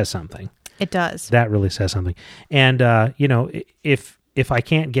says something. It does. That really says something. And, if I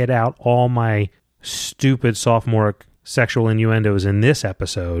can't get out all my stupid sophomoric sexual innuendos in this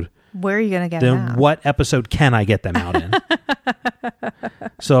episode... Where are you going to get them out? Then what episode can I get them out in?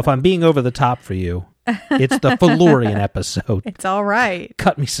 So if I'm being over the top for you, it's the Felurian episode. It's all right.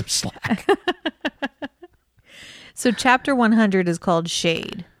 Cut me some slack. So chapter 100 is called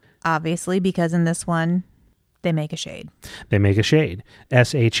Shade, obviously, because in this one, they make a shade. They make a shade.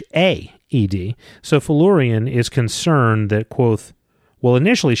 S-H-A-E-D. So Felurian is concerned that, quoth, well,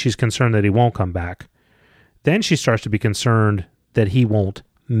 initially she's concerned that he won't come back. Then she starts to be concerned that he won't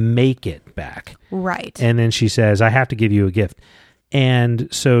make it back. Right. And then she says, I have to give you a gift. And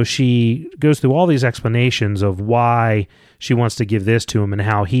so she goes through all these explanations of why she wants to give this to him and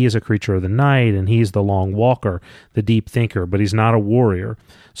how he is a creature of the night and he's the long walker, the deep thinker, but he's not a warrior.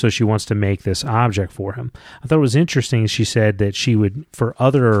 So she wants to make this object for him. I thought it was interesting. She said that she would, for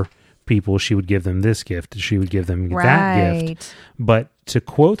other people, she would give them this gift. She would give them that gift. But to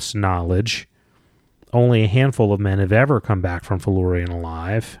Quoth's knowledge, only a handful of men have ever come back from Felurian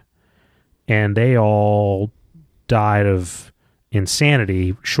alive. And they all died of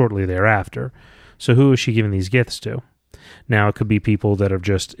insanity shortly thereafter. So who is she giving these gifts to? Now, it could be people that have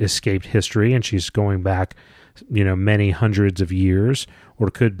just escaped history and she's going back, many hundreds of years, or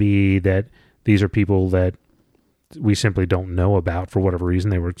it could be that these are people that we simply don't know about for whatever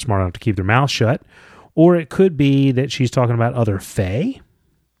reason. They were smart enough to keep their mouth shut. Or it could be that she's talking about other fae.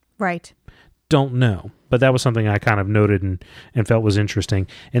 Right. Don't know. But that was something I kind of noted and felt was interesting.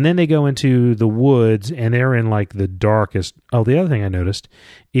 And then they go into the woods, and they're in like the darkest. Oh, the other thing I noticed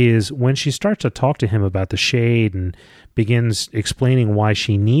is when she starts to talk to him about the shade and begins explaining why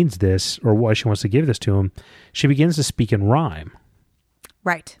she needs this or why she wants to give this to him, she begins to speak in rhyme.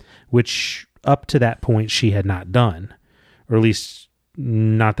 Right. which up to that point she had not done, or at least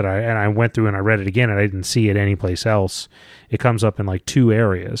not that and I went through and I read it again and I didn't see it anyplace else. It comes up in like 2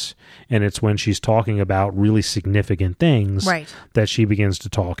 areas, and it's when she's talking about really significant things Right. that she begins to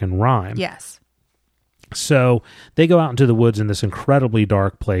talk and rhyme. Yes. So they go out into the woods in this incredibly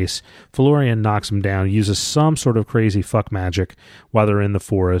dark place. Felurian knocks him down, uses some sort of crazy fuck magic while they're in the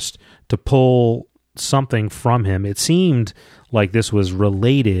forest to pull something from him. It seemed like this was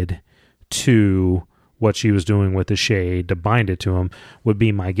related to what she was doing with the shade to bind it to him, would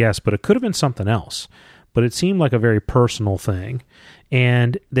be my guess, but it could have been something else. But it seemed like a very personal thing.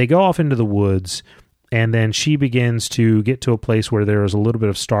 And they go off into the woods, and then she begins to get to a place where there is a little bit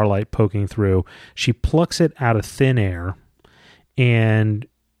of starlight poking through. She plucks it out of thin air and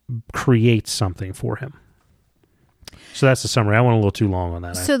creates something for him. So that's the summary. I went a little too long on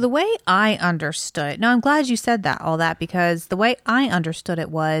that. So the way I understood, now I'm glad you said all that, because the way I understood it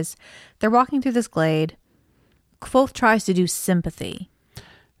was they're walking through this glade. Kvothe tries to do sympathy,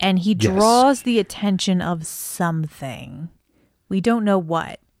 and he draws the attention of something. We don't know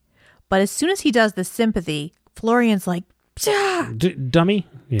what. But as soon as he does the sympathy, Felurian's like, dummy?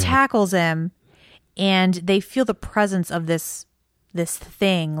 Yeah. Tackles him, and they feel the presence of this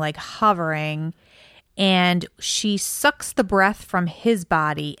thing like hovering, and she sucks the breath from his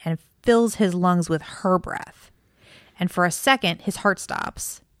body and fills his lungs with her breath. And for a second, his heart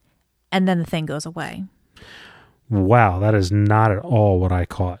stops, and then the thing goes away. Wow, that is not at all what I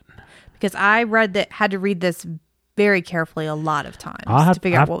caught. Because I had to read this very carefully a lot of times to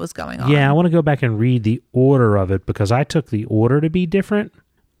figure out what was going on. Yeah, I want to go back and read the order of it, because I took the order to be different.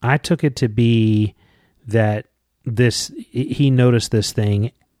 I took it to be that he noticed this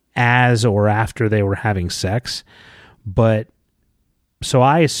thing as or after they were having sex, but so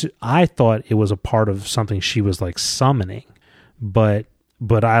I thought it was a part of something she was like summoning, but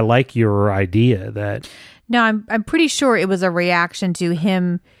I like your idea that no, I'm pretty sure it was a reaction to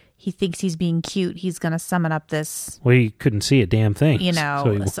him. He thinks he's being cute. He's going to summon up this. Well, he couldn't see a damn thing.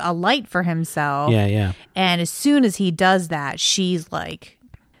 A light for himself. Yeah. And as soon as he does that, she's like,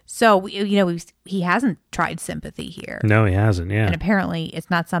 so, he hasn't tried sympathy here. No, he hasn't, yeah. And apparently it's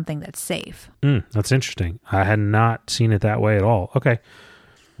not something that's safe. That's interesting. I had not seen it that way at all. Okay.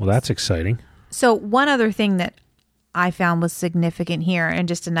 Well, that's exciting. So one other thing that I found was significant here, and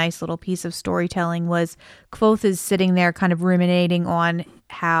just a nice little piece of storytelling, was Kvothe is sitting there kind of ruminating on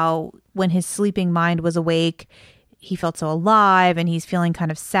how when his sleeping mind was awake, he felt so alive, and he's feeling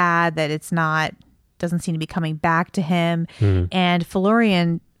kind of sad that doesn't seem to be coming back to him. Mm-hmm. And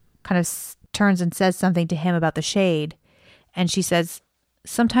Felurian kind of turns and says something to him about the shade. And she says,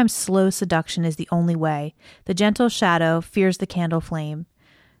 sometimes slow seduction is the only way. The gentle shadow fears the candle flame.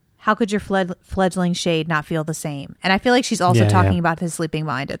 How could your fledgling shade not feel the same? And I feel like she's also talking about his sleeping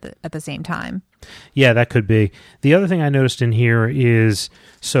mind at the same time. Yeah, that could be. The other thing I noticed in here is,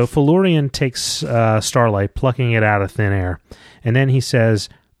 so Felurian takes Starlight, plucking it out of thin air. And then he says,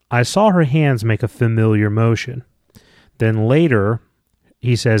 I saw her hands make a familiar motion. Then later,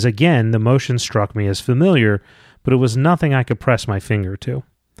 he says, again, the motion struck me as familiar, but it was nothing I could press my finger to.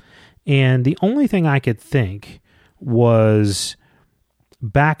 And the only thing I could think was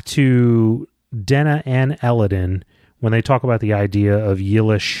back to Denna and Elodin when they talk about the idea of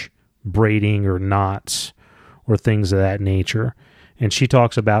Yilish braiding or knots or things of that nature. And she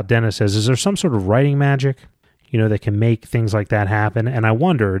talks about, Denna says, is there some sort of writing magic, that can make things like that happen? And I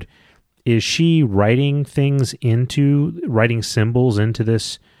wondered, is she writing symbols into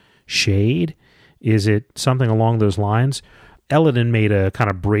this shade? Is it something along those lines? Elodin made a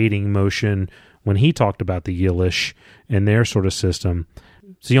kind of braiding motion when he talked about the Yilish and their sort of system.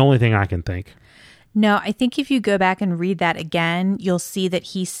 It's the only thing I can think. No, I think if you go back and read that again, you'll see that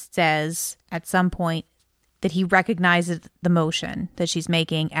he says at some point that he recognizes the motion that she's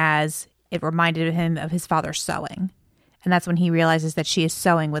making as it reminded him of his father sewing. And that's when he realizes that she is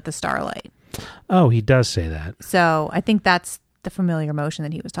sewing with the starlight. Oh, he does say that. So I think that's the familiar motion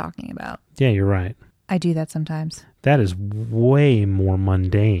that he was talking about. Yeah, you're right. I do that sometimes. That is way more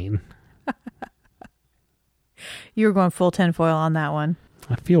mundane. You were going full tinfoil on that one.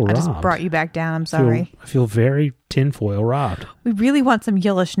 I feel robbed. I just brought you back down. I'm sorry. I feel very tinfoil robbed. We really want some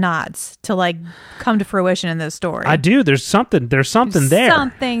Yilish knots to come to fruition in this story. I do. There's something there.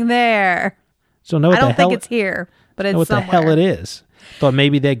 Something there. So know what I don't think it's here, but it's somewhere. What the hell it is. Thought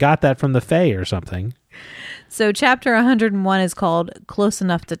maybe they got that from the Fae or something. So chapter 101 is called Close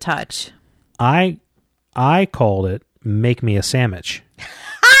Enough to Touch. I called it Make Me a Sandwich.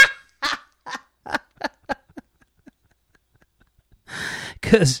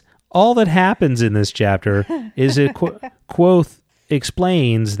 Because all that happens in this chapter is that Kvothe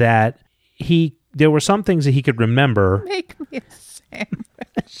explains that there were some things that he could remember. Make me a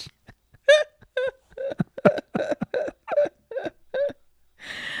sandwich.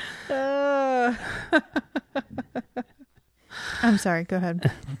 I'm sorry, go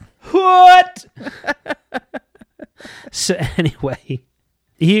ahead. What? So anyway,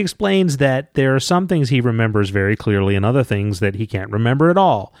 he explains that there are some things he remembers very clearly and other things that he can't remember at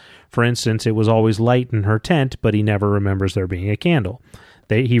all. For instance, it was always light in her tent, but he never remembers there being a candle.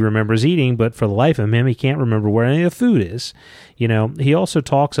 He remembers eating, but for the life of him, he can't remember where any of the food is. He also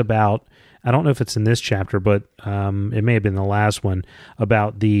talks about, I don't know if it's in this chapter, but it may have been the last one,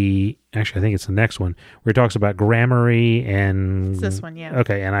 about actually, I think it's the next one, where he talks about gramarye and... It's this one, yeah.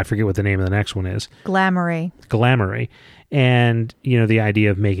 Okay, and I forget what the name of the next one is. Glamory. And, the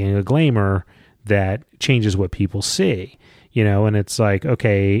idea of making a glamour that changes what people see, and it's like,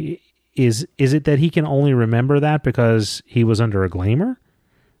 okay, is it that he can only remember that because he was under a glamour?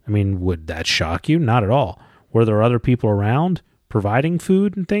 I mean, would that shock you? Not at all. Were there other people around providing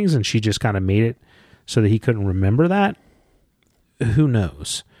food and things, and she just kind of made it so that he couldn't remember that? Who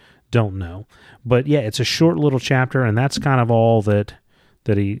knows? Don't know. But yeah, it's a short little chapter, and that's kind of all that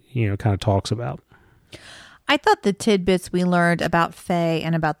he, kind of talks about. I thought the tidbits we learned about Fae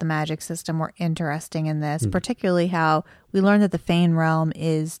and about the magic system were interesting in this, particularly how we learned that the Fane realm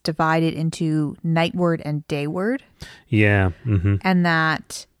is divided into nightward and dayward. Yeah. Mm-hmm. And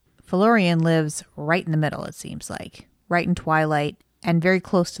that Felurian lives right in the middle, it seems like, right in twilight and very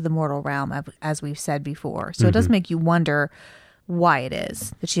close to the mortal realm, as we've said before. So it does make you wonder why it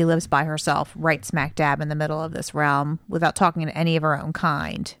is that she lives by herself right smack dab in the middle of this realm without talking to any of her own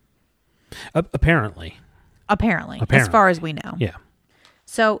kind. Apparently, as far as we know. Yeah.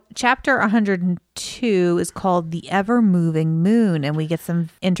 So chapter 102 is called The Ever-Moving Moon, and we get some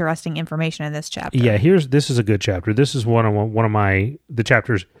interesting information in this chapter. Yeah, this is a good chapter. This is one of the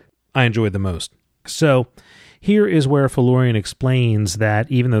chapters I enjoyed the most. So here is where Felurian explains that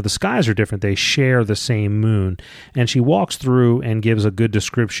even though the skies are different, they share the same moon. And she walks through and gives a good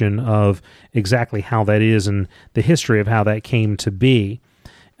description of exactly how that is and the history of how that came to be.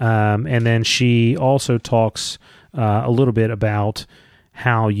 And then she also talks a little bit about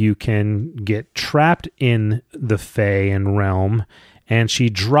how you can get trapped in the Fae and she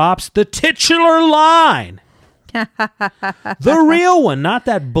drops the titular line. The real one, not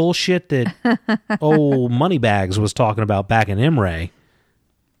that bullshit that old Moneybags was talking about back in Imre.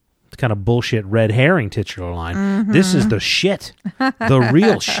 The kind of bullshit red herring titular line. Mm-hmm. This is the shit. The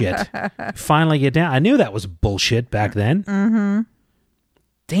real shit. Finally get down. I knew that was bullshit back then. Mm-hmm.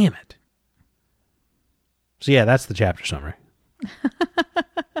 Damn it. So yeah, that's the chapter summary.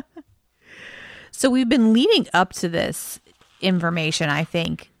 So we've been leading up to this information, I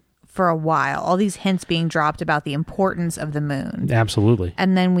think, for a while. All these hints being dropped about the importance of the moon. Absolutely.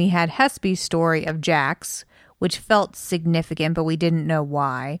 And then we had Hespe's story of Jax, which felt significant, but we didn't know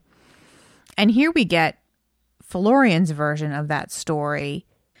why. And here we get Felurian's version of that story.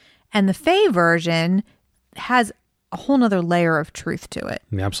 And the Fae version has a whole nother layer of truth to it.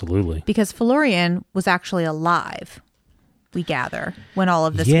 Absolutely. Because Felurian was actually alive, we gather, when all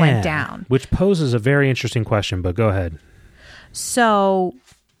of this went down. Which poses a very interesting question, but go ahead. So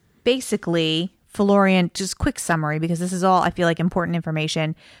basically, Felurian, just quick summary, because this is all, I feel like, important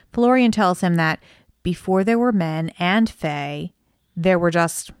information. Felurian tells him that before there were men and Fae, there were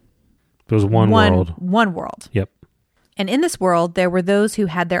just... There was one world. One world. Yep. And in this world, there were those who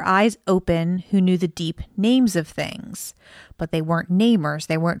had their eyes open, who knew the deep names of things. But they weren't namers.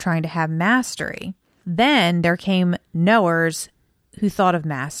 They weren't trying to have mastery. Then there came knowers who thought of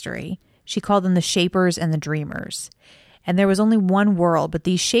mastery. She called them the shapers and the dreamers. And there was only one world, but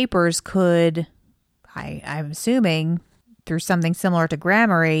these shapers could, I'm assuming, through something similar to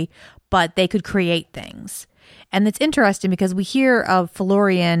gramarye, but they could create things. And it's interesting because we hear of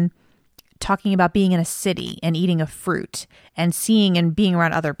Felurian talking about being in a city and eating a fruit and seeing and being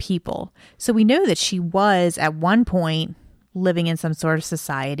around other people. So we know that she was at one point living in some sort of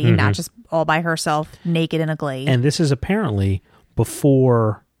society, not just all by herself, naked in a glade. And this is apparently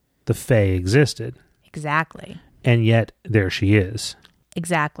before the Fae existed. Exactly. And yet there she is.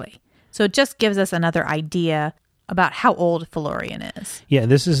 Exactly. So it just gives us another idea about how old Felurian is. Yeah,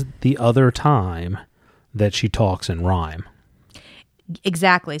 this is the other time that she talks in rhyme.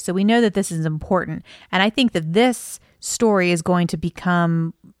 Exactly. So we know that this is important. And I think that this story is going to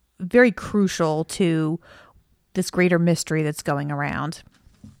become very crucial to this greater mystery that's going around.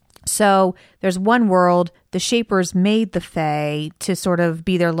 So there's one world. The Shapers made the Fae to sort of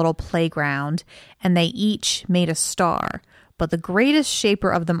be their little playground, and they each made a star. But the greatest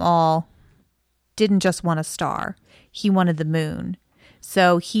shaper of them all didn't just want a star. He wanted the moon.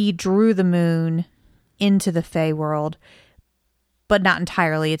 So he drew the moon into the Fae world, but not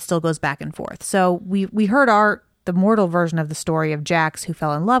entirely. It still goes back and forth. So we heard the mortal version of the story of Jax, who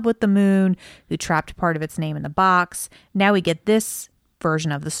fell in love with the moon, who trapped part of its name in the box. Now we get this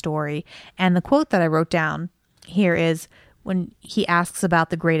version of the story. And the quote that I wrote down here is when he asks about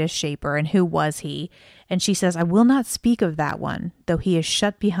the greatest shaper and who was he. And she says, "I will not speak of that one, though he is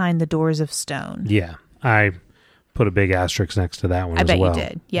shut behind the doors of stone." Yeah, I put a big asterisk next to that one I as bet well. you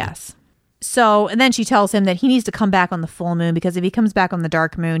did, yes. So, and then she tells him that he needs to come back on the full moon because if he comes back on the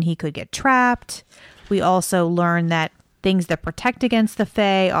dark moon, he could get trapped. We also learn that things that protect against the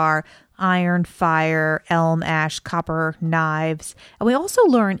Fae are iron, fire, elm, ash, copper, knives. And we also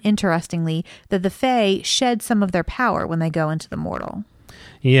learn, interestingly, that the Fae shed some of their power when they go into the mortal.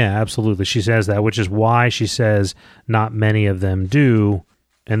 Yeah, absolutely. She says that, which is why she says not many of them do,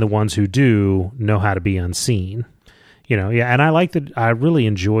 and the ones who do know how to be unseen. You know, yeah, and I really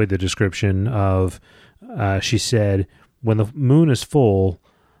enjoyed the description of, she said, when the moon is full,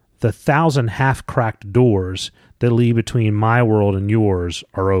 the 1,000 half-cracked doors that lead between my world and yours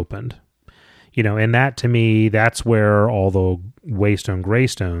are opened. You know, and that, to me, that's where all the Waystone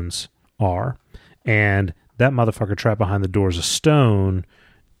Greystones are. And that motherfucker trapped behind the doors of stone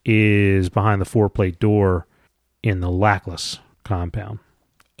is behind the 4-plate door in the Lackless compound.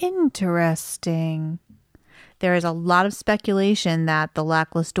 Interesting. There is a lot of speculation that the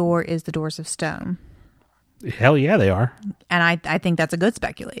Lackless door is the doors of stone. Hell yeah, they are. And I think that's a good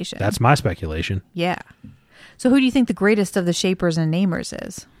speculation. That's my speculation. Yeah. So who do you think the greatest of the shapers and namers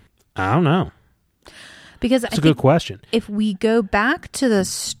is? I don't know. Because That's a good question. If we go back to the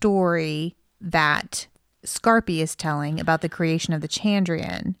story that Scarpy is telling about the creation of the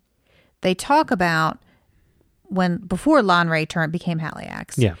Chandrian, they talk about before Lanre became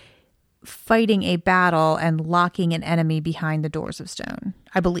Haliax. Yeah. Fighting a battle and locking an enemy behind the doors of stone,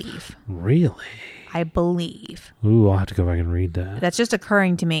 I believe. Really? I believe. Ooh, I'll have to go back and read that. That's just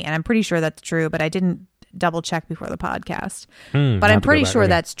occurring to me, and I'm pretty sure that's true, but I didn't double check before the podcast. But I'm pretty sure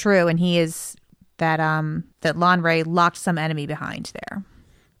that's true, and he is that Lanre locked some enemy behind there.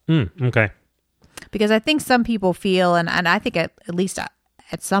 Okay. Because I think some people feel, and I think at least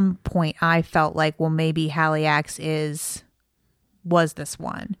at some point I felt like, well, maybe Haliax was this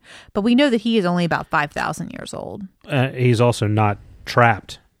one. But we know that he is only about 5,000 years old. He's also not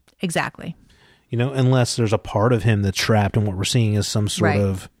trapped. Exactly. You know, unless there's a part of him that's trapped and what we're seeing is some sort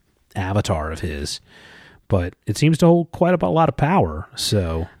of avatar of his. But it seems to hold quite a lot of power,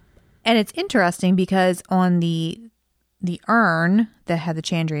 so... And it's interesting because on the urn that had the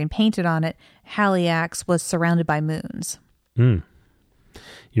Chandrian painted on it, Haliax was surrounded by moons.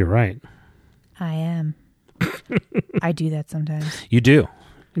 You're right. I am. I do that sometimes. You do.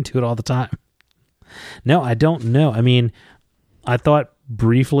 You do it all the time. No, I don't know. I mean, I thought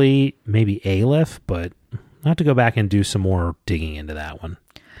briefly maybe Aleph, but I have to go back and do some more digging into that one.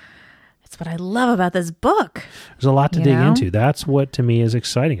 That's what I love about this book. There's a lot to dig into. That's what, to me, is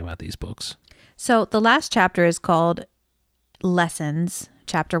exciting about these books. So the last chapter is called Lessons,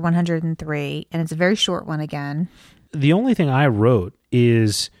 chapter 103, and it's a very short one again. The only thing I wrote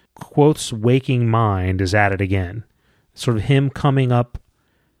is Quoth's waking mind is at it again. Sort of him coming up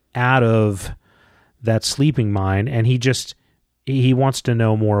out of that sleeping mind, and he wants to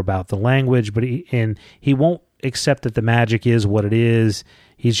know more about the language, but he won't accept that the magic is what it is.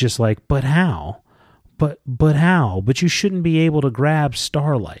 He's just like, but how? But how? But you shouldn't be able to grab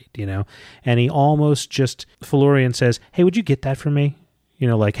Starlight, you know? And he almost just, Felurian says, hey, would you get that for me? You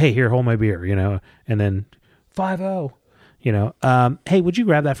know, like, hey, here, hold my beer, you know? And then 5-0, you know? Hey, would you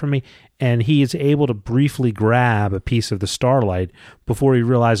grab that for me? And he is able to briefly grab a piece of the Starlight before he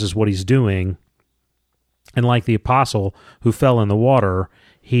realizes what he's doing. And like the apostle who fell in the water,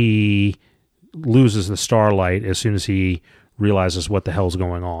 he loses the Starlight as soon as he realizes what the hell's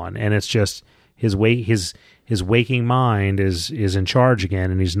going on. And it's just his waking mind is in charge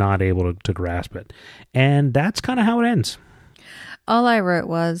again, and he's not able to grasp it. And that's kind of how it ends. All I wrote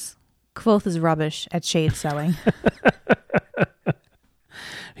was, Kvothe is rubbish at shade sewing.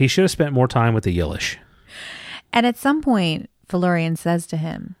 He should have spent more time with the Yillish. And at some point, Felurian says to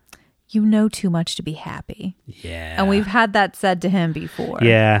him, you know too much to be happy. Yeah. And we've had that said to him before.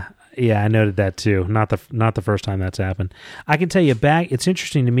 Yeah, I noted that too. Not the first time that's happened. I can tell you it's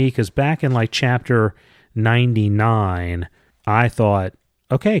interesting to me because back in like chapter 99, I thought,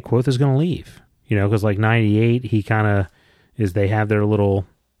 okay, Kvothe is going to leave. You know, because like 98, he kind of they have their little,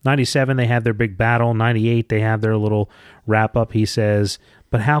 97, they have their big battle. 98, they have their little wrap up. He says,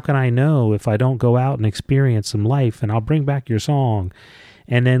 but how can I know if I don't go out and experience some life, and I'll bring back your song.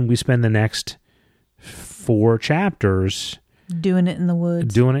 And then we spend the next 4 chapters Doing it in the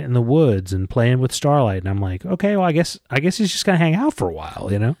woods and playing with Starlight. And I'm like, okay, well, I guess he's just going to hang out for a while,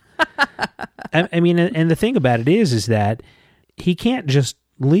 you know? I mean, and the thing about it is that he can't just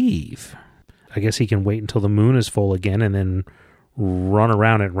leave. I guess he can wait until the moon is full again and then run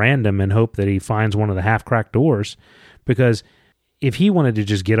around at random and hope that he finds one of the half-cracked doors. Because if he wanted to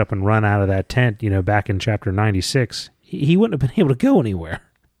just get up and run out of that tent, you know, back in chapter 96, he wouldn't have been able to go anywhere.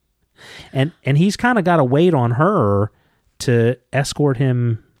 And he's kind of got to wait on her to escort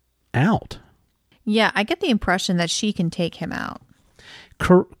him out. Yeah, I get the impression that she can take him out.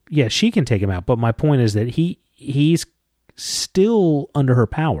 Yeah, she can take him out. But my point is that he's still under her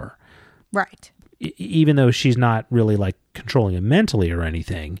power. Right. Even though she's not really like controlling him mentally or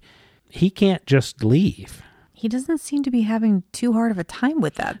anything, he can't just leave. He doesn't seem to be having too hard of a time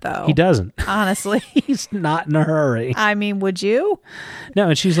with that, though. He doesn't. Honestly. He's not in a hurry. I mean, would you? No,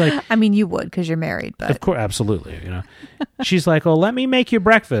 and she's like... I mean, you would because you're married, but... Of course, absolutely. You know, she's like, oh, let me make you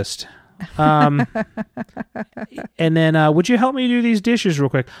breakfast. And then, would you help me do these dishes real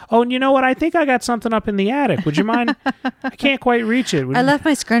quick? Oh, and you know what? I think I got something up in the attic. Would you mind? I can't quite reach it. I left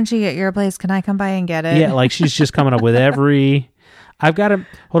my scrunchie at your place. Can I come by and get it? Yeah, like she's just coming up with every... I've got to...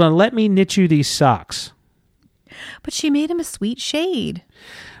 Hold on, let me knit you these socks. But she made him a sweet shade.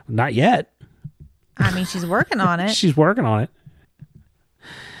 Not yet. I mean, she's working on it. She's working on it.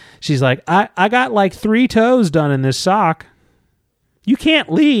 She's like, I got like 3 toes done in this sock. You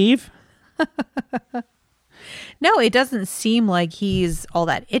can't leave. No, it doesn't seem like he's all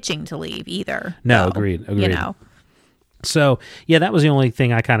that itching to leave either. No, though, agreed. You know. So, yeah, that was the only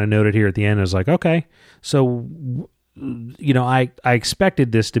thing I kind of noted here at the end. I was like, okay, so... You know, I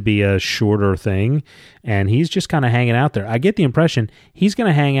expected this to be a shorter thing, and he's just kind of hanging out there. I get the impression he's going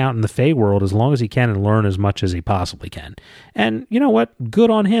to hang out in the Fae world as long as he can and learn as much as he possibly can. And you know what? Good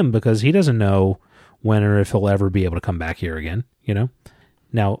on him, because he doesn't know when or if he'll ever be able to come back here again, you know?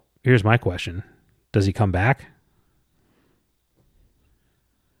 Now, here's my question. Does he come back?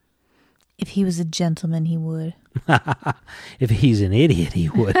 If he was a gentleman, he would. If he's an idiot, he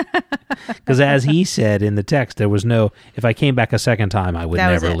would. Because as he said in the text, there was no, if I came back a second time, I would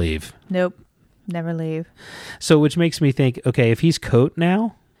never leave. Nope. Never leave. So, which makes me think, okay, if he's Coat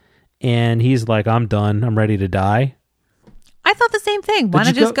now, and he's like, I'm done, I'm ready to die. I thought the same thing. Why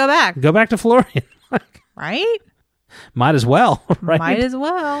not just go back? Go back to Florian. Right? Might as well, right? Might as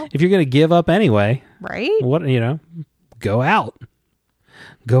well. If you're going to give up anyway. Right? What, you know, go out.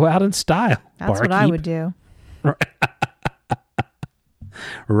 Go out in style. That's what I would do.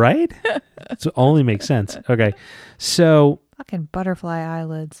 Right? So only makes sense. Okay. So fucking butterfly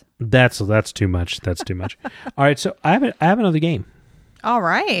eyelids. That's too much. That's too much. All right, so I have another game. All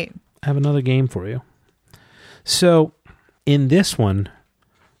right. I have another game for you. So in this one,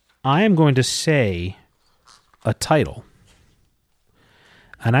 I am going to say a title.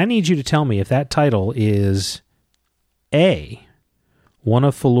 And I need you to tell me if that title is A, one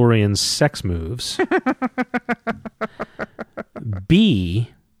of Felurian's sex moves, B,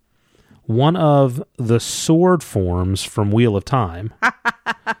 one of the sword forms from Wheel of Time,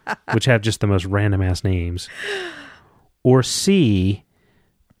 which have just the most random-ass names, or C,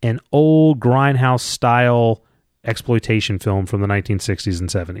 an old grindhouse-style exploitation film from the 1960s and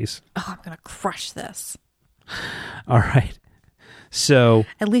 70s. Oh, I'm going to crush this. All right. So...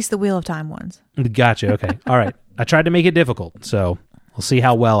 At least the Wheel of Time ones. Gotcha. Okay. All right. I tried to make it difficult, so we'll see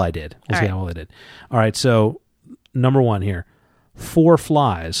how well I did. How well I did. All right. So, number 1 here. 4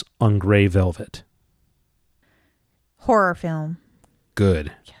 Flies on Grey Velvet. Horror film.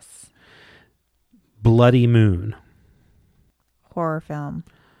 Good. Yes. Bloody Moon. Horror film.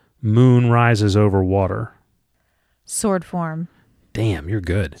 Moon Rises Over Water. Sword form. Damn, you're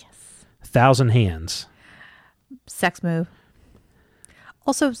good. Yes. 1,000 Hands. Sex move.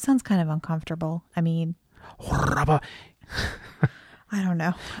 Also, sounds kind of uncomfortable. I mean... I don't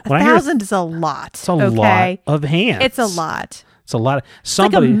know. 1,000 is a lot. It's a lot of hands. It's a lot. It's a lot of... It's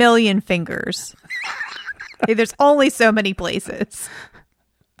like a million fingers. There's only so many places.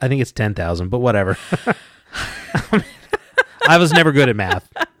 I think it's 10,000, but whatever. I was never good at math.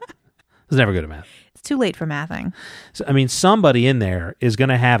 It's too late for mathing. So, I mean, somebody in there is going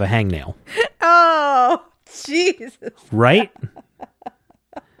to have a hangnail. Oh, Jesus. Right?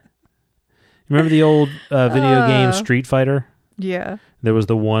 Remember the old video game Street Fighter? Yeah. There was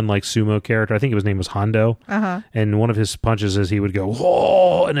the one like sumo character. I think his name was Hondo. Uh-huh. And one of his punches is he would go,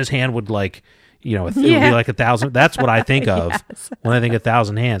 whoa, and his hand would like, you know, it would be like 1,000. That's what I think of when I think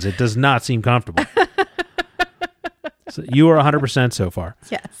 1,000 hands. It does not seem comfortable. So you are 100% so far.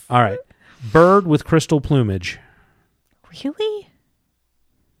 Yes. All right. Bird with crystal plumage. Really?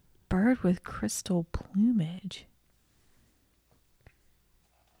 bird with crystal plumage.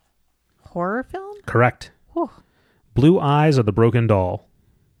 Horror film? Correct. Whew. Blue Eyes of the Broken Doll.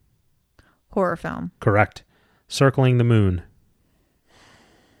 Horror film. Correct. Circling the Moon.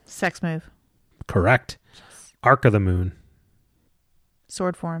 Sex move. Correct. Yes. Arc of the Moon.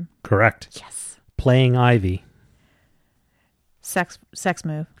 Sword form. Correct. Yes. Playing Ivy. Sex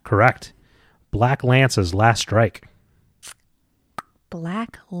move. Correct. Black Lance's Last Strike.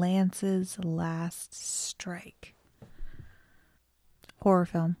 Black Lance's Last Strike. Horror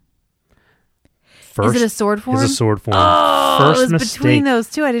film. First, is it a sword form? Is a sword form. Oh, First it was mistake. between those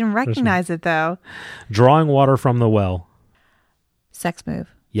two. I didn't recognize it, though. Drawing water from the well. Sex move.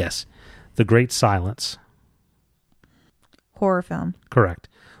 Yes. The Great Silence. Horror film. Correct.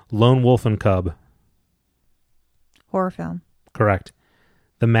 Lone Wolf and Cub. Horror film. Correct.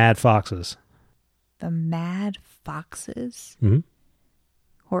 The Mad Foxes. The Mad Foxes. Mm-hmm.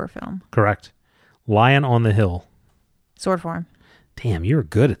 Horror film. Correct. Lion on the Hill. Sword form. Damn, you're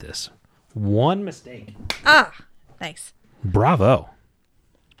good at this. One mistake. Ah, nice. Bravo.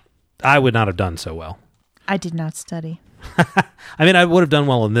 I would not have done so well. I did not study. I mean, I would have done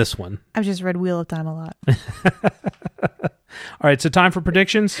well in this one. I've just read Wheel of Time a lot. All right, so time for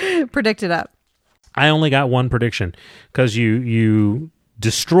predictions. Predict it up. I only got one prediction because you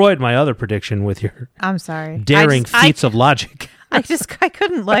destroyed my other prediction with your I'm sorry. daring feats of logic. I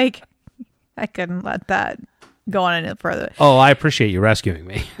couldn't let that go on any further. Oh, I appreciate you rescuing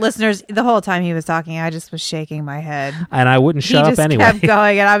me. Listeners, the whole time he was talking, I just was shaking my head. And I wouldn't shut up anyway. He just kept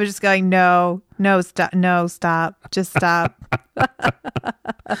going, and I was just going, no, stop, just stop.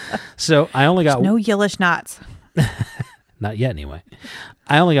 So I only got no yellish knots. Not yet, anyway.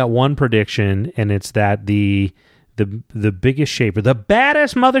 I only got one prediction, and it's that the biggest shaper, the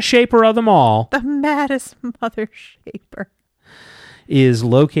baddest mother shaper of them all, the maddest mother shaper, is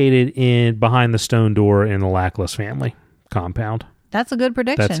located behind the stone door in the Lackless family compound. That's a good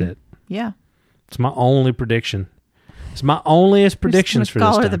prediction. That's it. Yeah. It's my only prediction. It's my onlyest predictions for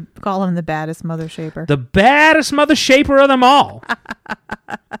this time. Call him the baddest mother shaper. The baddest mother shaper of them all.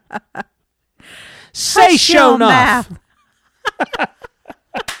 Say show enough.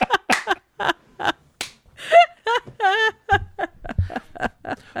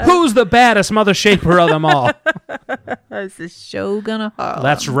 Who's the baddest mother shaper of them all? Is the show gonna Harlem?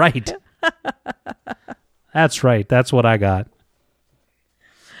 That's right. That's right. That's what I got.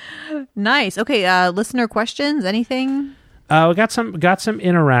 Nice. Okay, listener questions? Anything? We got some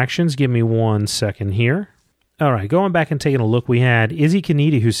interactions. Give me 1 second here. All right, going back and taking a look, we had Izzy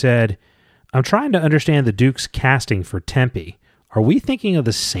Kaneda who said, I'm trying to understand the Duke's casting for Tempe. Are we thinking of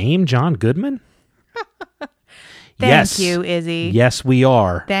the same John Goodman? Thank you, Izzy. Yes, we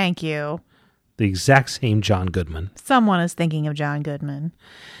are. Thank you. The exact same John Goodman. Someone is thinking of John Goodman.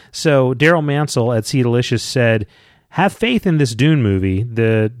 So Daryl Mansell at See Delicious said, have faith in this Dune movie.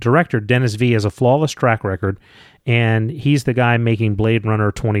 The director, Dennis V., has a flawless track record, and he's the guy making Blade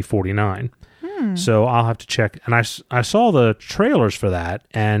Runner 2049. So I'll have to check. And I saw the trailers for that,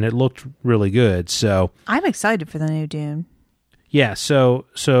 and it looked really good. So I'm excited for the new Dune. Yeah, so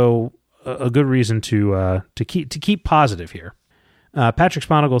a good reason to keep positive here. Patrick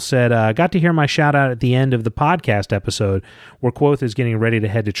Sponigal said, got to hear my shout out at the end of the podcast episode where Quoth is getting ready to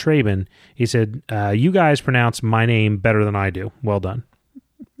head to Traben. He said, you guys pronounce my name better than I do. Well done.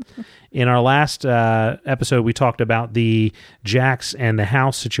 In our last episode, we talked about the Jax and the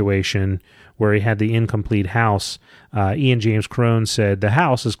house situation where he had the incomplete house. Ian James Crone said, the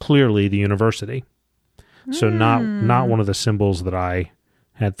house is clearly the university. So not one of the symbols that I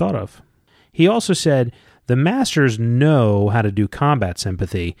had thought of. He also said, the masters know how to do combat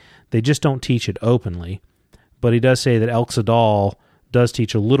sympathy. They just don't teach it openly. But he does say that Elxadal does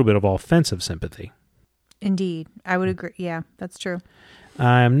teach a little bit of offensive sympathy. Indeed. I would agree. Yeah, that's true.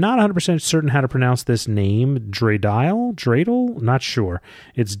 I'm not 100% certain how to pronounce this name. Dreidel? Not sure.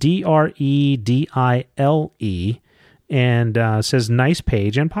 It's Dredile, and says nice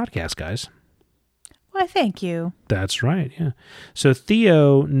page and podcast, guys. Why, thank you. That's right, yeah. So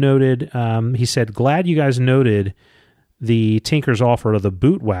Theo noted, he said, glad you guys noted the Tinker's offer of the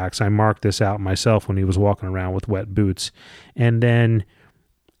boot wax. I marked this out myself when he was walking around with wet boots. And then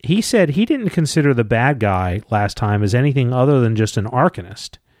he said he didn't consider the bad guy last time as anything other than just an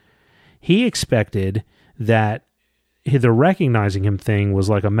Arcanist. He expected that the recognizing him thing was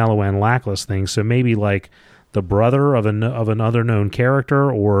like a Meloan Lackless thing, so maybe like the brother of another known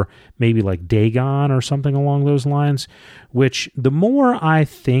character, or maybe like Dagon or something along those lines, which the more I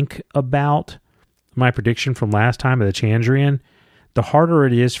think about my prediction from last time of the Chandrian, the harder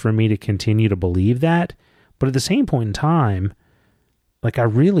it is for me to continue to believe that. But at the same point in time, like, I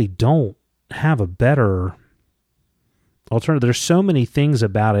really don't have a better alternative. There's so many things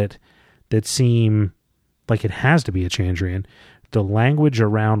about it that seem like it has to be a Chandrian. The language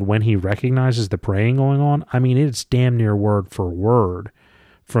around when he recognizes the praying going on, I mean, it's damn near word for word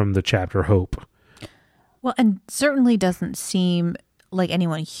from the chapter Hope. Well, and certainly doesn't seem like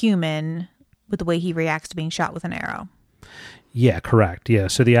anyone human with the way he reacts to being shot with an arrow. Yeah, correct. Yeah,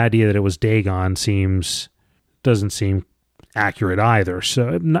 so the idea that it was Dagon doesn't seem accurate either.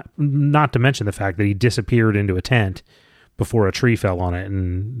 So not to mention the fact that he disappeared into a tent before a tree fell on it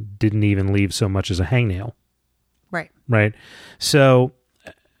and didn't even leave so much as a hangnail. Right. So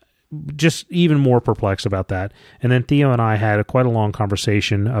just even more perplexed about that. And then Theo and I had quite a long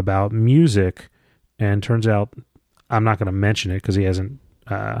conversation about music, and turns out I'm not going to mention it because he hasn't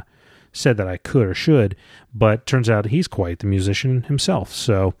said that I could or should, but turns out he's quite the musician himself.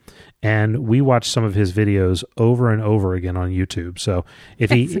 So, and we watched some of his videos over and over again on YouTube. So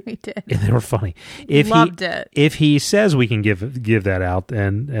if he did. They were funny. Loved it. If he says we can give that out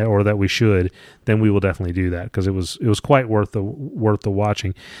or that we should, then we will definitely do that, because it was quite worth the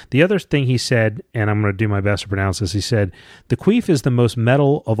watching. The other thing he said, and I'm going to do my best to pronounce this, he said, "The queef is the most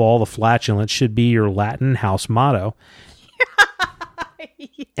metal of all the flatulence, should be your Latin house motto."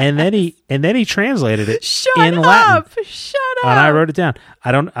 Yes. And then he translated it in Latin. Shut up. And I wrote it down.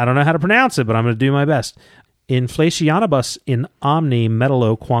 I don't know how to pronounce it, but I'm going to do my best. Inflationibus in omni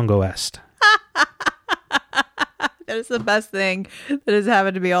metallo quango est. That is the best thing that has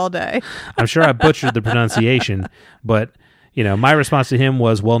happened to me all day. I'm sure I butchered the pronunciation, but my response to him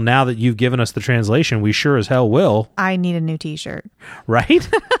was, well, now that you've given us the translation, we sure as hell will. I need a new t-shirt. Right?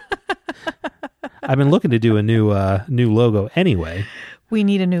 I've been looking to do a new logo anyway. We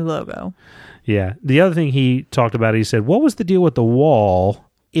need a new logo. Yeah. The other thing he talked about, he said, what was the deal with the wall?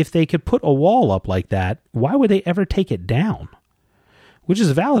 If they could put a wall up like that, why would they ever take it down? Which is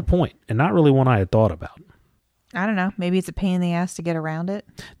a valid point, and not really one I had thought about. I don't know. Maybe it's a pain in the ass to get around it.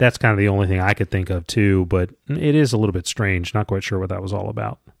 That's kind of the only thing I could think of, too, but it is a little bit strange. Not quite sure what that was all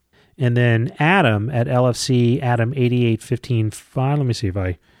about. And then Adam at LFC, Adam 88155, let me see if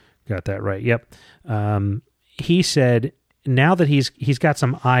I got that right. Yep. He said, now that he's got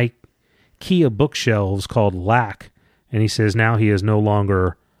some IKEA bookshelves called Lack, and he says now he is no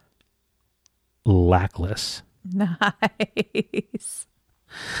longer lackless. Nice.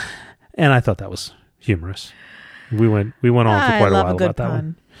 And I thought that was humorous. We went on for quite a while about that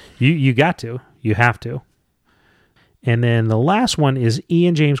one. You got to. You have to. And then the last one is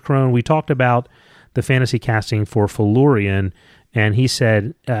Ian James Crone. We talked about the fantasy casting for Felurian, and he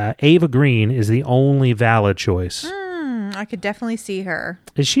said Ava Green is the only valid choice. I could definitely see her.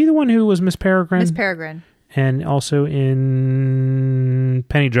 Is she the one who was Miss Peregrine? Miss Peregrine. And also in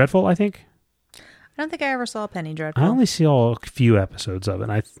Penny Dreadful, I think? I don't think I ever saw Penny Dreadful. I only saw a few episodes of it.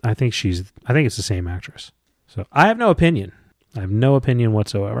 I think it's the same actress. So I have no opinion. I have no opinion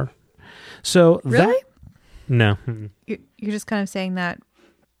whatsoever. So really? No. You're just kind of saying that,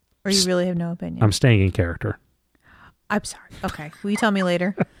 or you really have no opinion? I'm staying in character. I'm sorry. Okay. Will you tell me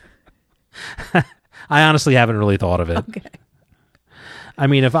later? I honestly haven't really thought of it. Okay. I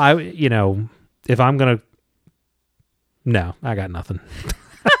mean, if I'm going to... No, I got nothing.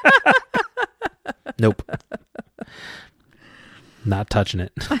 Nope. Not touching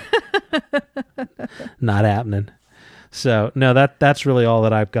it. Not happening. So, no, that's really all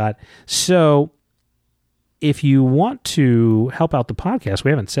that I've got. So, if you want to help out the podcast,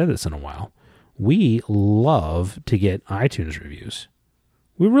 we haven't said this in a while, we love to get iTunes reviews.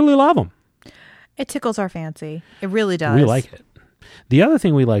 We really love them. It tickles our fancy. It really does. We like it. The other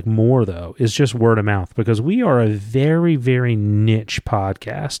thing we like more, though, is just word of mouth, because we are a very, very niche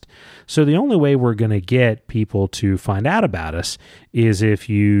podcast. So the only way we're going to get people to find out about us is if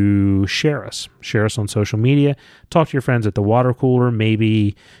you share us. Share us on social media. Talk to your friends at the water cooler.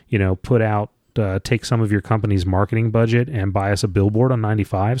 Maybe, put out, take some of your company's marketing budget and buy us a billboard on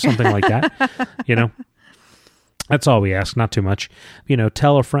 95, something like that. That's all we ask, not too much.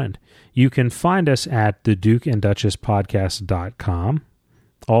 Tell a friend. You can find us at the DukeandDuchessPodcast.com,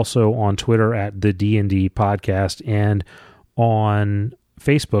 also on Twitter at the D&D Podcast, and on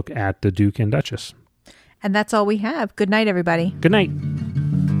Facebook at the Duke and Duchess. And that's all we have. Good night, everybody. Good night.